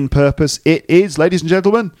not in purpose. It is, ladies and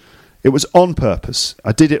gentlemen, it was on purpose.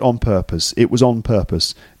 I did it on purpose. It was on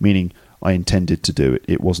purpose, meaning I intended to do it.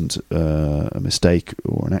 It wasn't a mistake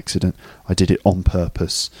or an accident. I did it on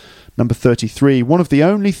purpose. Number 33, one of the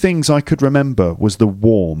only things I could remember was the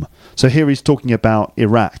warm. So here he's talking about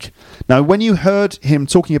Iraq. Now, when you heard him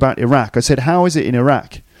talking about Iraq, I said, how is it in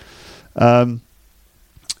Iraq?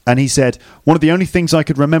 And he said, one of the only things I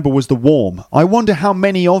could remember was the warm. I wonder how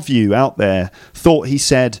many of you out there thought he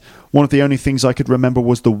said, one of the only things I could remember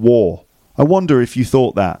was the war. I wonder if you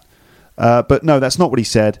thought that. But no, that's not what he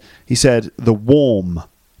said. He said the warm.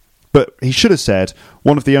 But he should have said,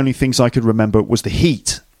 one of the only things I could remember was the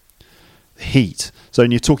heat. Heat. So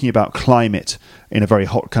when you're talking about climate in a very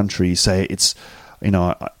hot country, you say it's,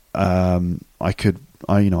 I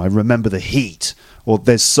remember the heat, or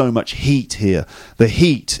there's so much heat here. The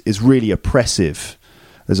heat is really oppressive.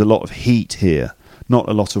 There's a lot of heat here, not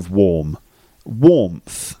a lot of warm.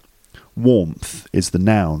 Warmth is the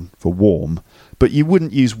noun for warm, but you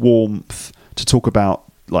wouldn't use warmth to talk about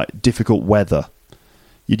like difficult weather.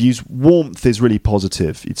 You'd use warmth is really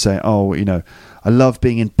positive. You'd say, I love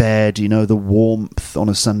being in bed, the warmth on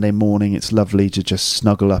a Sunday morning. It's lovely to just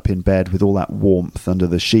snuggle up in bed with all that warmth under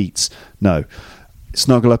the sheets. No,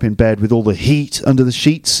 snuggle up in bed with all the heat under the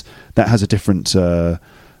sheets. That has a different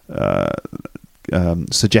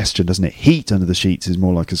suggestion, doesn't it? Heat under the sheets is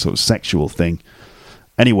more like a sort of sexual thing.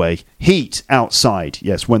 Anyway, heat outside.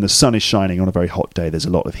 Yes, when the sun is shining on a very hot day, there's a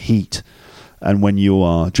lot of heat. And when you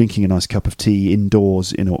are drinking a nice cup of tea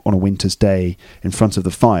indoors on a winter's day in front of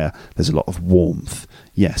the fire, there's a lot of warmth.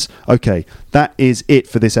 Yes. Okay, that is it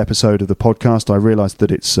for this episode of the podcast. I realised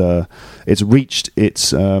that it's reached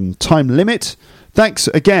its time limit. Thanks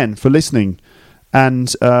again for listening.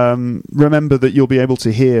 And remember that you'll be able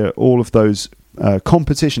to hear all of those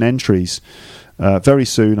competition entries very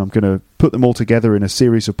soon. I'm going to put them all together in a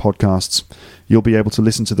series of podcasts. You'll be able to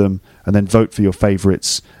listen to them and then vote for your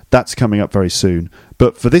favourites. That's coming up very soon.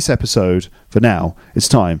 But for this episode, for now, it's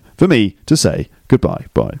time for me to say goodbye.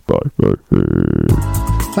 Bye.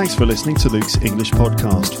 Thanks for listening to Luke's English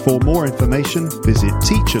Podcast. For more information, visit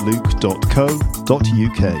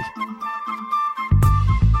teacherluke.co.uk.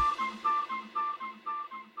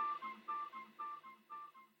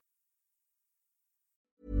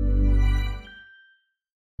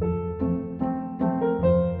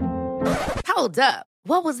 Hold up.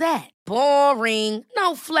 What was that? Boring.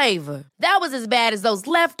 No flavor. That was as bad as those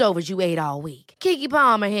leftovers you ate all week. Keke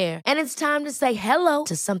Palmer here. And it's time to say hello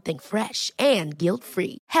to something fresh and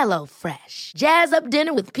guilt-free. Hello Fresh. Jazz up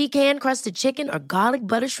dinner with pecan-crusted chicken or garlic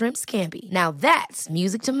butter shrimp scampi. Now that's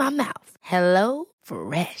music to my mouth. Hello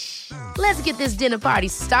Fresh. Let's get this dinner party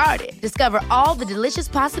started. Discover all the delicious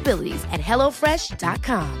possibilities at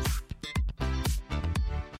HelloFresh.com.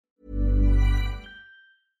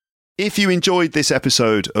 If you enjoyed this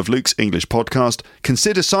episode of Luke's English Podcast,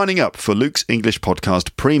 consider signing up for Luke's English Podcast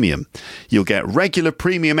Premium. You'll get regular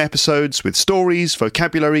premium episodes with stories,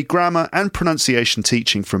 vocabulary, grammar and pronunciation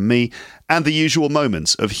teaching from me and the usual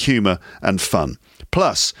moments of humour and fun.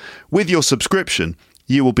 Plus, with your subscription,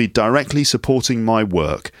 you will be directly supporting my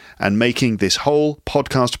work and making this whole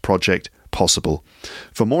podcast project possible.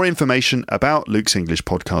 For more information about Luke's English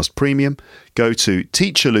Podcast Premium, go to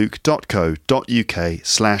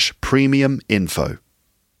teacherluke.co.uk/premium info.